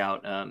and week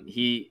out.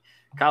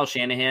 Kyle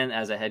Shanahan,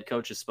 as a head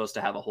coach, is supposed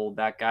to have a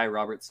holdback guy.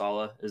 Robert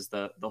Saleh is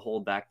the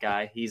holdback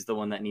guy. He's the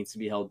one that needs to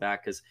be held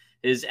back because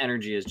his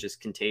energy is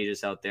just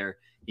contagious out there.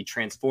 He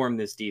transformed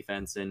this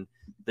defense, and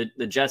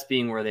the Jets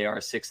being where they are,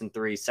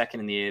 6-3,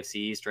 second in the AFC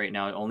East right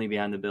now, only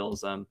behind the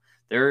Bills.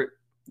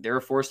 They're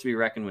a force to be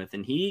reckoned with.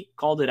 And he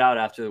called it out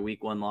after the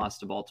week 1 loss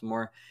to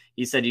Baltimore.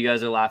 He said, "You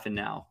guys are laughing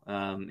now."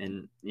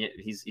 And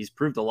he's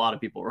proved a lot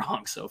of people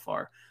wrong so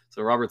far.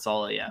 So Robert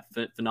Saleh,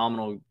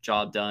 phenomenal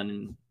job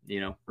done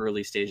in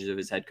early stages of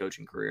his head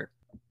coaching career.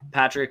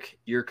 Patrick,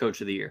 your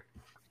coach of the year.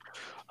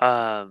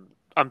 I'm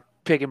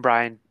picking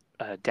Brian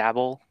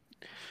Dabble.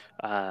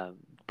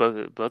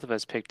 both of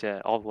us picked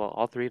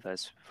all three of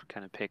us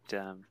kind of picked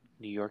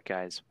New York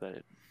guys,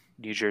 but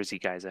New Jersey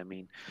guys, I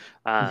mean.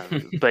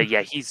 But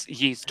yeah,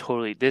 he's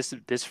totally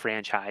this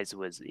franchise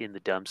was in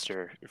the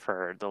dumpster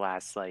for the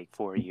last like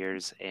 4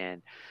 years,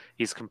 and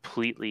he's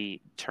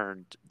completely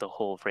turned the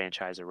whole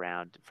franchise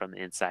around from the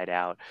inside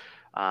out.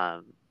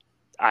 Um,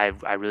 I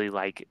really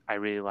like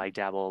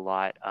Dabble a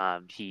lot.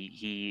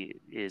 He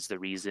is the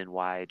reason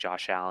why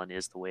Josh Allen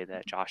is the way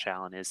that Josh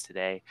Allen is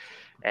today,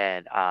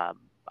 and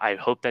I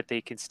hope that they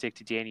can stick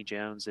to Danny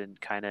Jones and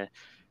kind of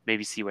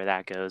maybe see where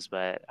that goes.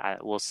 But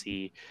we'll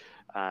see.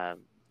 Um,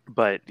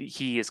 but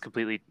he has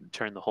completely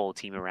turned the whole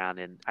team around,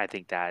 and I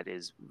think that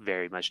is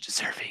very much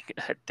deserving.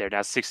 They're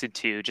now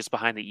 6-2, just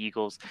behind the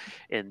Eagles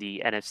in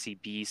the NFC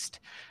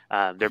Beast.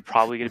 They're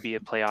probably going to be a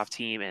playoff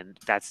team, and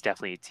that's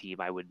definitely a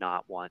team I would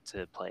not want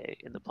to play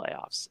in the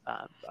playoffs.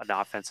 An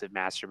offensive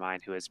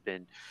mastermind who has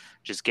been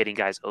just getting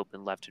guys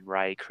open left and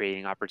right,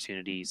 creating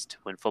opportunities to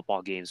win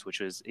football games, which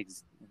was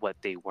what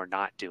they were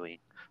not doing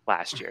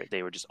last year.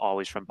 They were just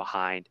always from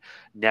behind,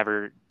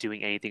 never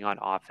doing anything on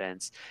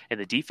offense, and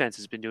the defense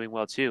has been doing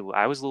well too.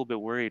 I was a little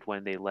bit worried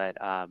when they let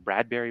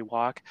Bradbury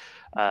walk,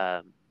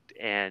 and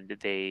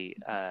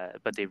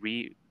but they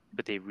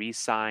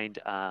re-signed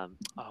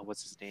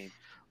what's his name,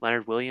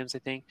 Leonard Williams, I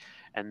think,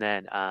 and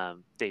then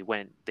they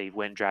went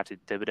and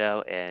drafted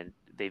Thibodeau, and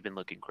they've been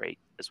looking great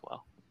as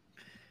well.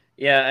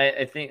 Yeah,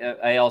 I think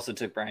I also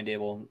took Brian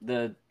Dable.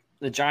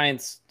 The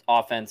Giants'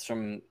 offense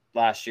from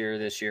last year,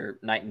 this year,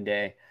 night and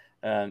day.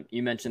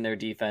 You mentioned their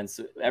defense.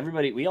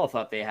 We all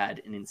thought they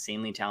had an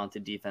insanely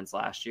talented defense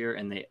last year,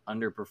 and they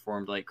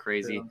underperformed like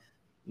crazy. Yeah.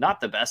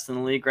 Not the best in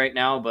the league right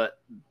now, but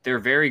they're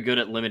very good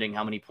at limiting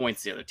how many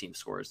points the other team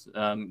scores.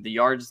 The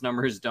yards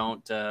numbers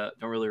don't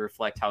really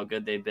reflect how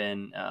good they've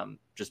been.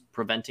 Just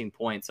preventing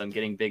points,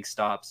 getting big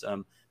stops,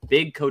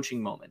 big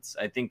coaching moments.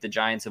 I think the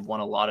Giants have won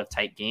a lot of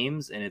tight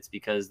games, and it's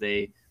because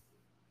they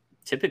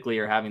typically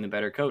are having the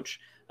better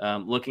coach.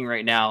 Looking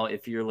right now,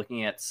 if you're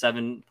looking at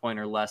 7-point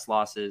or less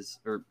losses,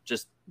 or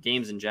just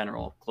games in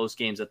general, close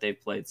games that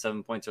they've played,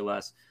 7 points or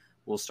less,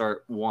 we'll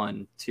start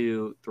 1,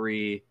 2,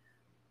 3,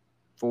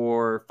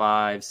 4,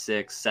 5,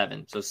 6,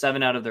 7. So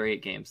 7 out of their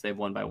 8 games, they've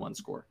won by 1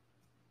 score.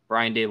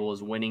 Brian Dable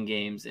is winning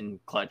games in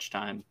clutch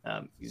time.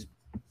 He's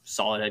a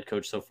solid head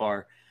coach so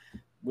far.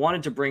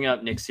 Wanted to bring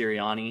up Nick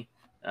Sirianni.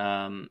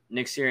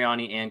 Nick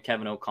Sirianni and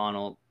Kevin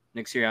O'Connell.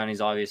 Nick Sirianni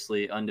is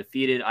obviously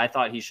undefeated. I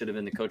thought he should have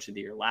been the coach of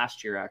the year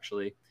last year,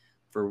 actually,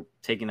 for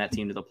taking that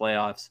team to the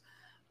playoffs.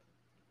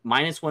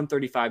 Minus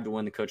 135 to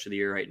win the coach of the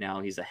year right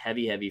now. He's a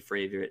heavy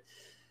favorite.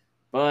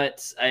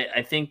 But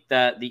I think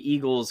that the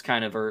Eagles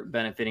kind of are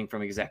benefiting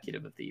from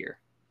executive of the year.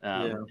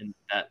 And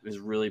that is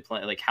really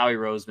playing. Like Howie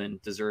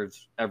Roseman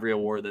deserves every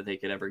award that they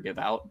could ever give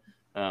out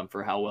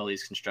for how well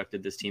he's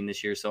constructed this team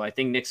this year. So I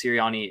think Nick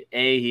Sirianni,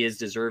 he is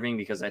deserving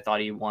because I thought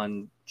he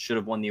should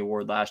have won the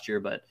award last year,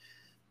 but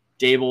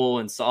Dable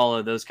and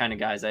Saleh, those kind of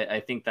guys, I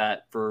think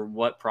that for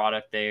what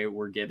product they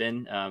were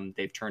given,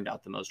 they've turned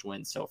out the most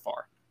wins so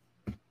far.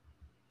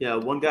 Yeah,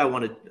 one guy I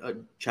want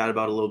to chat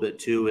about a little bit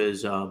too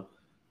is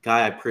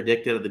guy I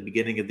predicted at the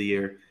beginning of the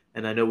year.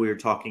 And I know we were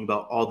talking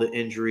about all the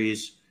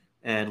injuries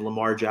and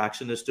Lamar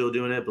Jackson is still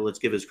doing it, but let's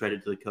give his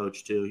credit to the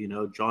coach too. You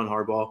know, John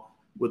Harbaugh,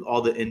 with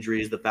all the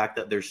injuries, the fact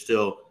that they're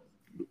still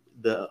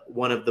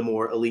one of the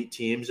more elite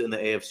teams in the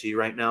AFC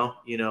right now,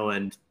 you know,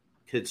 and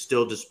could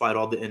still, despite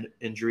all the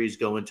injuries,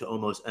 go into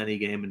almost any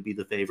game and be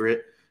the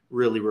favorite,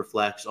 really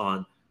reflects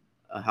on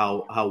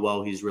how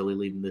well he's really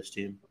leading this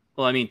team.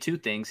 Well, I mean, 2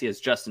 things. He has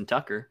Justin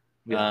Tucker.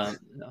 Yeah.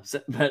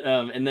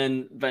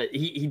 But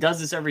he does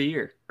this every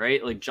year,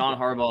 right? Like John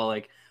Harbaugh,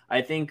 like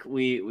I think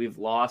we've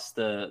lost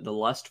the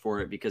lust for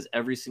it because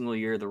every single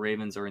year the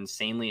Ravens are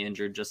insanely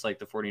injured, just like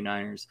the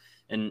 49ers.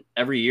 And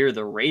every year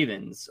the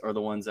Ravens are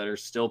the ones that are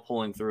still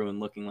pulling through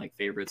and looking like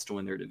favorites to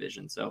win their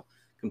division. So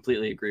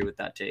completely agree with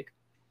that take.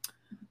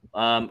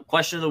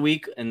 Question of the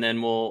week, and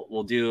then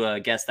we'll do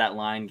guess that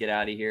line, get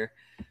out of here.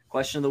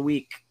 Question of the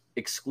week,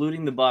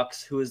 excluding the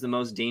Bucs, who is the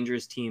most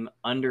dangerous team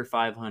under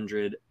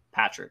 500?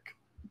 Patrick.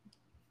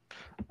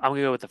 I'm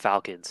gonna go with the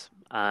Falcons.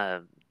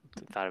 Thought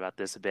about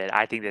this a bit.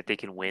 I think that they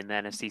can win the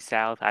NFC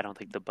South. I don't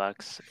think the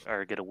Bucs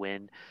are gonna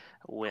win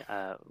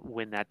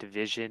that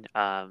division.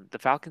 The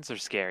Falcons are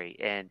scary,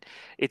 and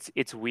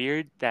it's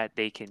weird that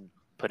they can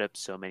put up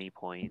so many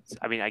points.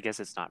 I mean, I guess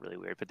it's not really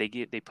weird, but they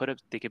can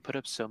put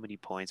up so many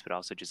points, but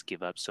also just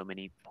give up so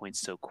many points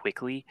so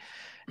quickly,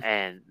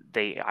 and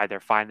they either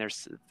find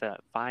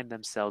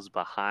themselves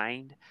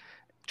behind,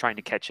 trying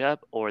to catch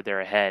up, or they're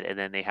ahead, and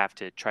then they have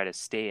to try to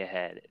stay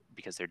ahead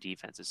because their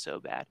defense is so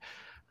bad.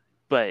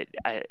 But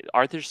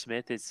Arthur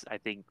Smith is, I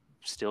think,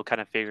 still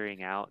kind of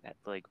figuring out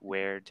like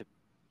where to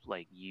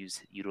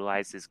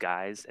utilize his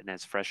guys, and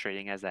as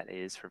frustrating as that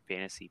is from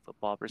fantasy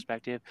football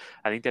perspective,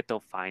 I think that they'll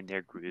find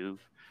their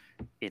groove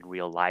in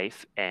real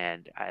life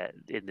and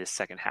in this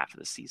second half of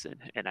the season,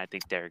 and I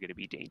think they're going to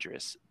be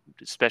dangerous,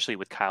 especially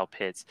with Kyle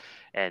Pitts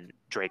and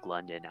Drake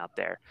London out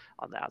there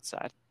on the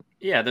outside.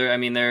 Yeah,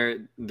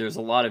 there's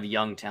a lot of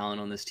young talent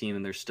on this team,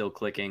 and they're still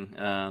clicking.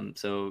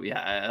 So yeah,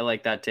 I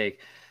like that take.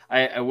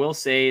 I will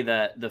say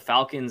that the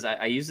Falcons,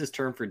 I use this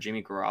term for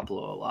Jimmy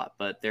Garoppolo a lot,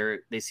 but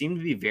they seem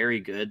to be very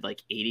good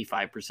like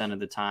 85% of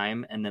the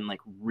time, and then like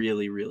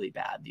really, really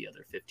bad the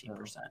other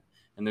 15%.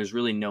 And there's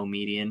really no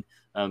median.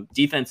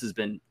 Defense has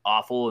been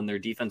awful, and their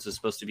defense is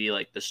supposed to be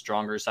like the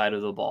stronger side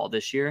of the ball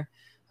this year.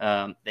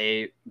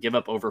 They give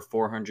up over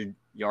 400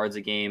 yards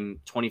a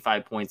game,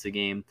 25 points a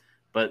game,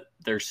 but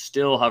they're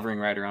still hovering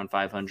right around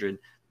 500.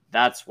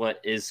 That's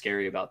what is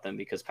scary about them,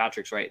 because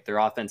Patrick's right. Their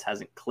offense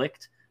hasn't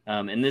clicked.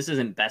 And this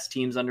isn't best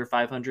teams under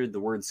 500. The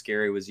word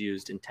scary was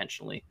used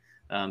intentionally.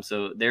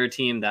 So they're a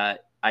team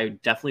that I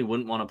definitely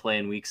wouldn't want to play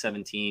in week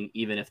 17,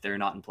 even if they're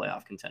not in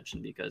playoff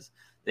contention, because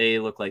they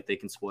look like they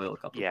can spoil a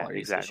couple of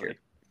parties this year.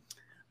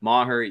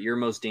 Maher, your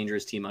most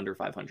dangerous team under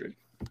 500.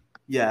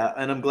 Yeah,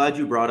 and I'm glad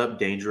you brought up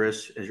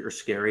dangerous or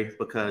scary,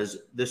 because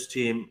this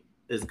team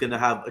is going to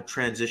have a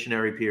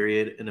transitionary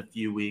period in a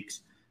few weeks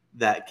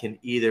that can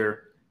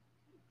either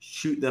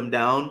shoot them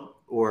down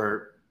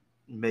or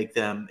make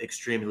them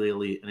extremely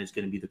elite, and it's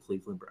going to be the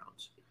Cleveland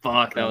Browns.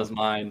 Fuck, that was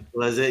mine.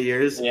 Was it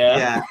yours?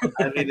 Yeah.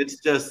 I mean, it's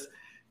just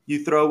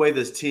you throw away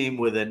this team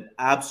with an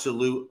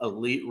absolute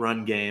elite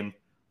run game.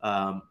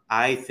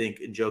 I think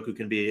Njoku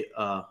can be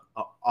an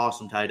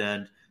awesome tight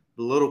end.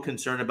 A little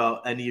concerned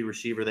about any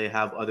receiver they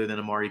have other than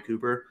Amari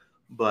Cooper,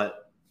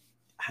 but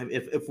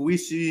if we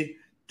see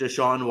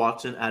Deshaun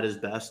Watson at his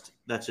best,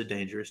 that's a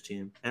dangerous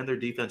team, and their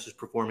defense is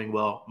performing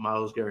well.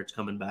 Myles Garrett's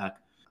coming back.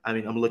 I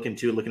mean, I'm looking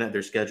at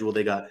their schedule.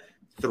 They got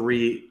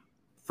 3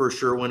 for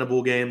sure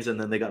winnable games, and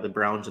then they got the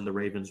Browns and the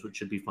Ravens, which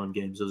should be fun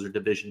games. Those are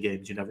division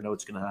games. You never know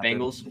what's going to happen.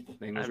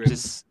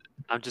 Bengals.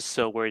 I'm just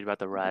so worried about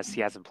the Russ. He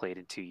hasn't played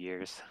in 2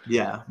 years.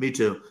 Yeah, me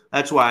too.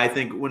 That's why I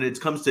think when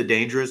it comes to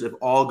dangerous, if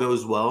all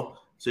goes well,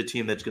 it's a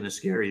team that's going to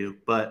scare you.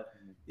 But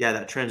yeah,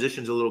 that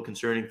transition's a little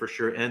concerning for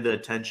sure. And the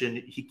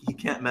attention, he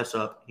can't mess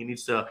up. He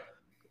needs to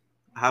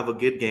have a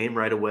good game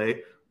right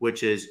away,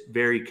 which is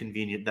very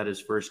convenient that his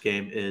first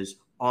game is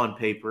on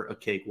paper a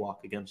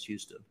cakewalk against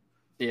Houston.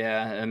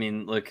 Yeah, I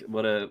mean, look,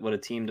 what a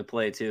team to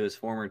play too, his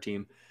former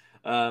team.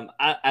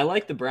 I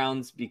like the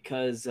Browns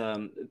because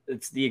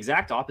it's the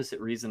exact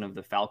opposite reason of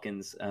the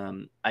Falcons.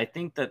 I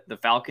think that the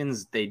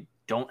Falcons, they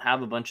don't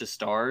have a bunch of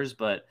stars,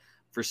 but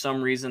for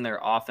some reason their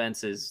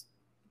offense is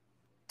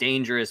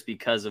dangerous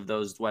because of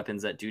those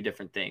weapons that do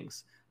different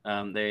things.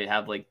 They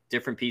have like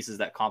different pieces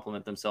that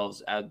complement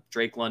themselves.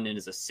 Drake London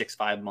is a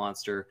 6'5"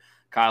 monster.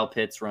 Kyle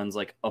Pitts runs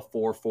like a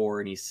 4.4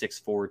 and he's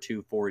 6'4",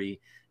 240.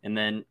 And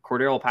then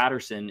Cordero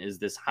Patterson is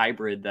this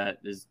hybrid that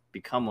has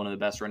become one of the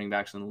best running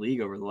backs in the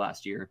league over the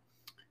last year.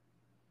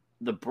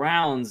 The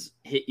Browns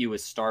hit you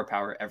with star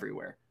power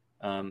everywhere.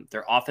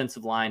 Their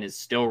offensive line is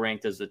still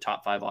ranked as the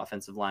top 5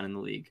 offensive line in the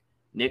league.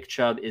 Nick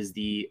Chubb is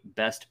the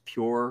best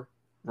pure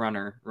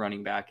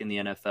running back in the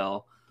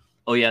NFL.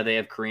 Oh, yeah, they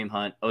have Kareem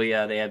Hunt. Oh,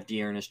 yeah, they have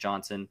Dearness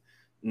Johnson.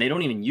 And they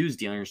don't even use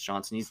Dearness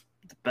Johnson. He's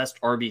the best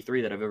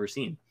RB3 that I've ever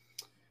seen.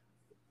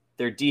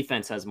 Their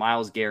defense has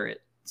Myles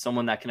Garrett,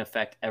 someone that can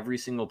affect every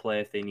single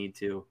play if they need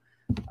to.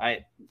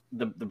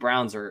 The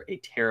Browns are a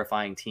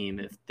terrifying team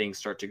if things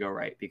start to go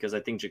right, because I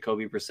think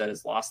Jacoby Brissett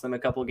has lost them a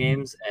couple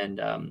games,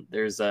 and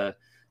there's a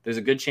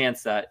good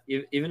chance that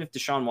even if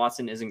Deshaun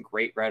Watson isn't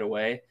great right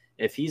away,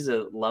 if he's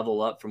a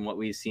level up from what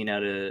we've seen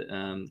out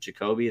of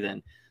Jacoby,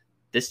 then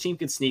this team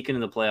could sneak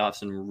into the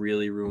playoffs and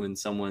really ruin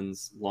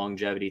someone's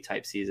longevity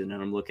type season.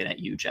 And I'm looking at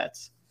you,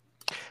 Jets.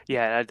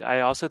 Yeah, I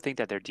also think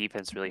that their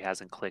defense really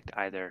hasn't clicked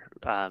either.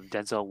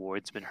 Denzel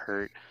Ward's been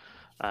hurt.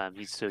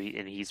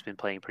 He's been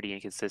playing pretty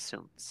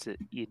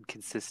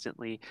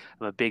inconsistently.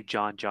 I'm a big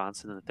John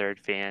Johnson III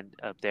fan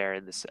up there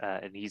in this,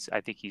 and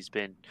I think he's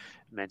been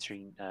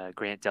mentoring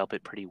Grant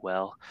Delpit pretty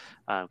well,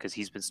 because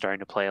he's been starting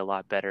to play a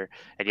lot better.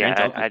 And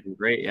yeah,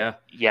 great, yeah.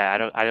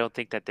 Yeah, I don't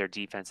think that their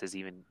defense has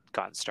even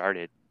gotten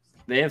started.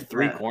 They have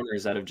 3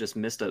 corners that have just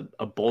missed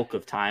a bulk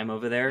of time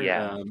over there.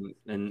 Yeah.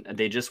 And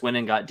they just went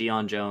and got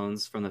Deion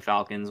Jones from the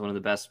Falcons, one of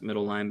the best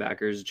middle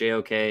linebackers.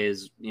 JOK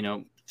is,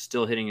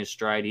 still hitting his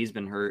stride. He's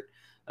been hurt.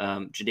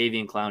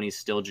 Jadeveon Clowney's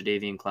still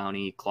Jadeveon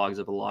Clowney. He clogs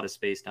up a lot of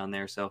space down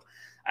there. So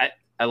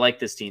I like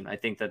this team. I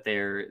think that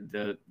they're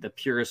the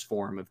purest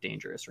form of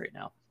dangerous right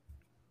now.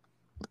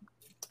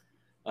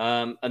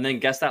 And then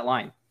guess that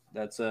line.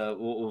 That's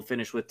we'll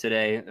finish with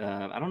today.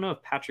 I don't know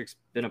if Patrick's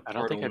been a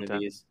part of one of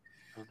these.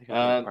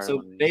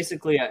 So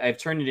basically, I've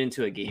turned it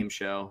into a game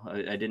show.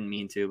 I didn't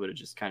mean to, but it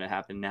just kind of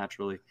happened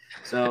naturally.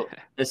 So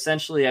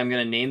essentially, I'm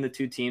going to name the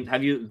 2 teams.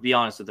 Be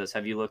honest with us?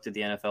 Have you looked at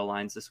the NFL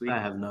lines this week? I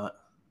have not.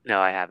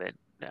 No, I haven't.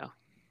 No.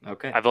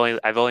 Okay.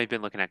 I've only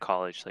been looking at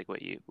college, like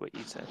what you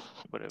said.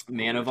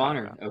 Man of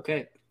honor.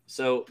 Okay.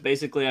 So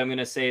basically, I'm going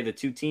to say the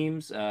 2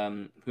 teams,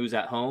 who's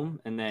at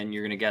home, and then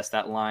you're going to guess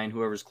that line.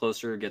 Whoever's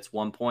closer gets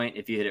 1 point.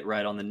 If you hit it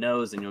right on the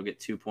nose, then you'll get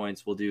 2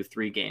 points. We'll do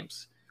 3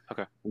 games.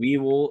 Okay. We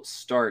will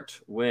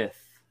start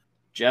with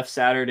Jeff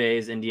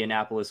Saturday's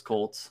Indianapolis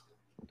Colts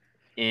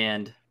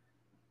and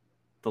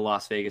the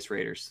Las Vegas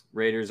Raiders.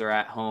 Raiders are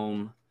at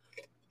home.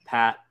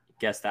 Pat,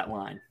 guess that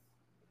line.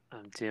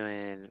 I'm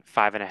doing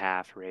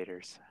 5.5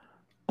 Raiders.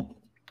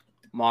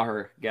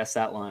 Maher, guess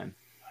that line.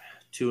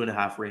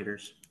 2.5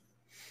 Raiders.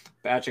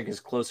 Patrick is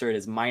closer. It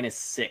is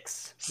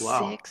 -6.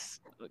 Wow.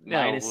 6? No.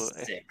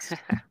 -6.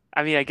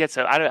 I mean, I guess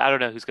so. I don't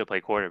know who's going to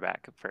play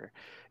quarterback for.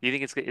 You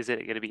think is it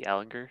going to be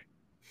Ellinger?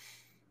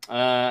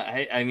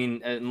 I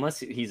mean, unless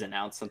he's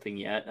announced something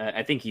yet,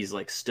 I think he's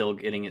like still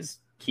getting his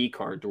key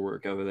card to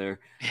work over there.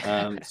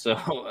 So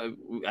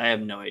I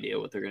have no idea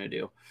what they're gonna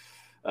do.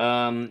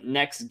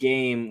 Next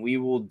game we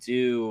will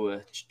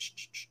do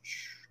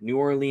New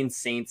Orleans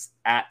Saints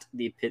at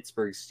the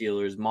Pittsburgh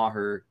Steelers.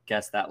 Maher,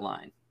 guess that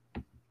line.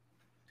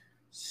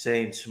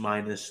 Saints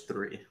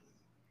 -3.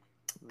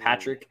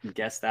 Patrick,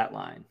 guess that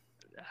line.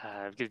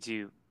 I'll give it to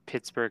you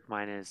Pittsburgh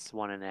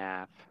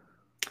 -1.5.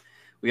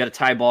 We got a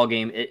tie ball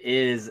game. It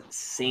is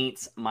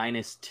Saints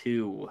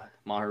 -2.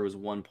 Maher was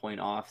 1 point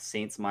off.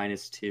 Saints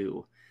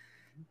 -2.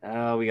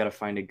 We got to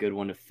find a good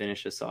one to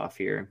finish us off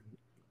here.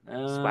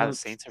 Wow, the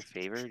Saints are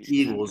favored.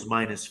 Eagles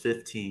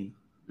 -15.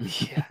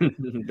 Yeah,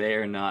 they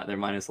are not. They're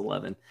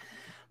 -11.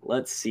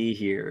 Let's see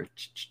here.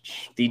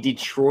 The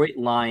Detroit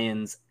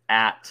Lions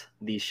at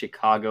the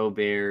Chicago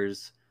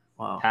Bears.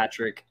 Wow.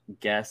 Patrick,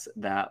 guess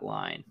that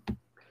line.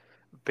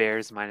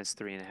 Bears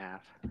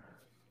 -3.5.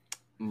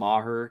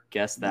 Maher,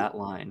 guess that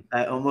line.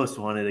 I almost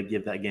wanted to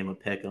give that game a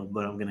pick 'em,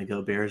 but I'm going to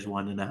go Bears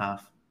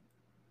 1.5.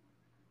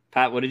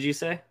 Pat, what did you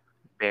say?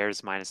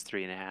 Bears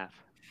 -3.5.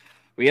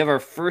 We have our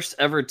first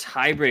ever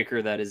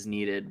tiebreaker that is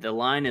needed. The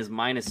line is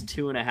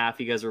 -2.5.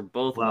 You guys are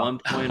both 1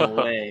 point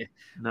away.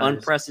 Nice.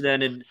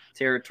 Unprecedented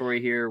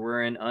territory here.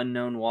 We're in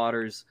unknown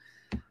waters.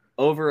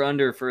 Over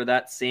under for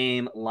that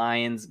same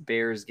Lions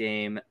Bears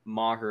game.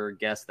 Maher,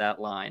 guess that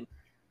line.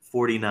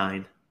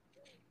 49.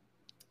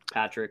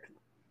 Patrick.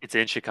 It's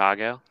in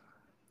Chicago.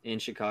 In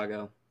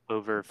Chicago.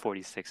 Over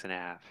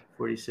 46.5.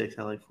 46.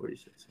 I like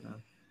 46.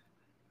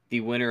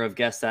 The winner of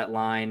Guess That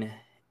Line,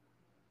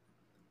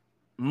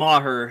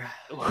 Maher,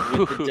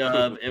 with the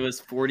dub. It was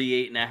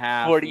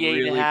 48.5. 48.5.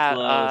 Really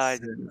close.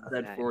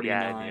 Said 49.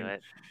 Yeah, I knew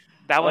it.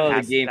 That one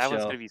one's show.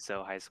 going to be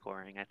so high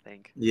scoring, I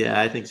think. Yeah,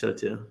 I think so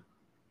too.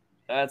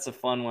 That's a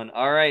fun one.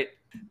 All right.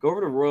 Go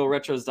over to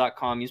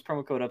royalretros.com. Use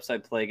promo code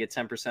UpsidePlay. Get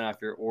 10% off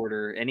your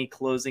order. Any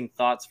closing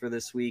thoughts for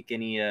this week?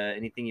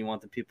 Anything you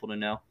want the people to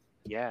know?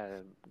 Yeah,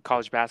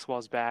 college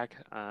basketball's back.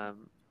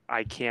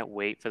 I can't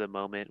wait for the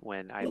moment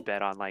when I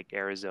bet on like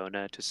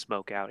Arizona to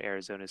smoke out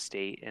Arizona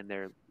State and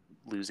they're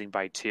losing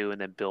by 2, and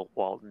then Bill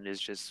Walton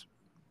is just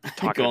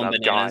talking about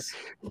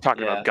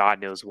God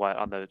knows what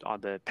on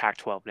the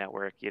Pac-12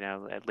 network,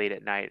 late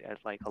at night at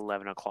like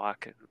 11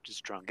 o'clock,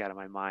 just drunk out of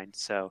my mind.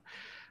 So,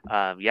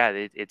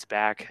 it's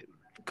back.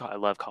 I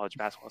love college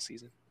basketball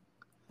season.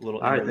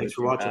 All right, thanks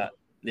for watching.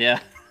 Yeah.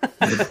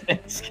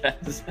 Thanks,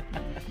 guys.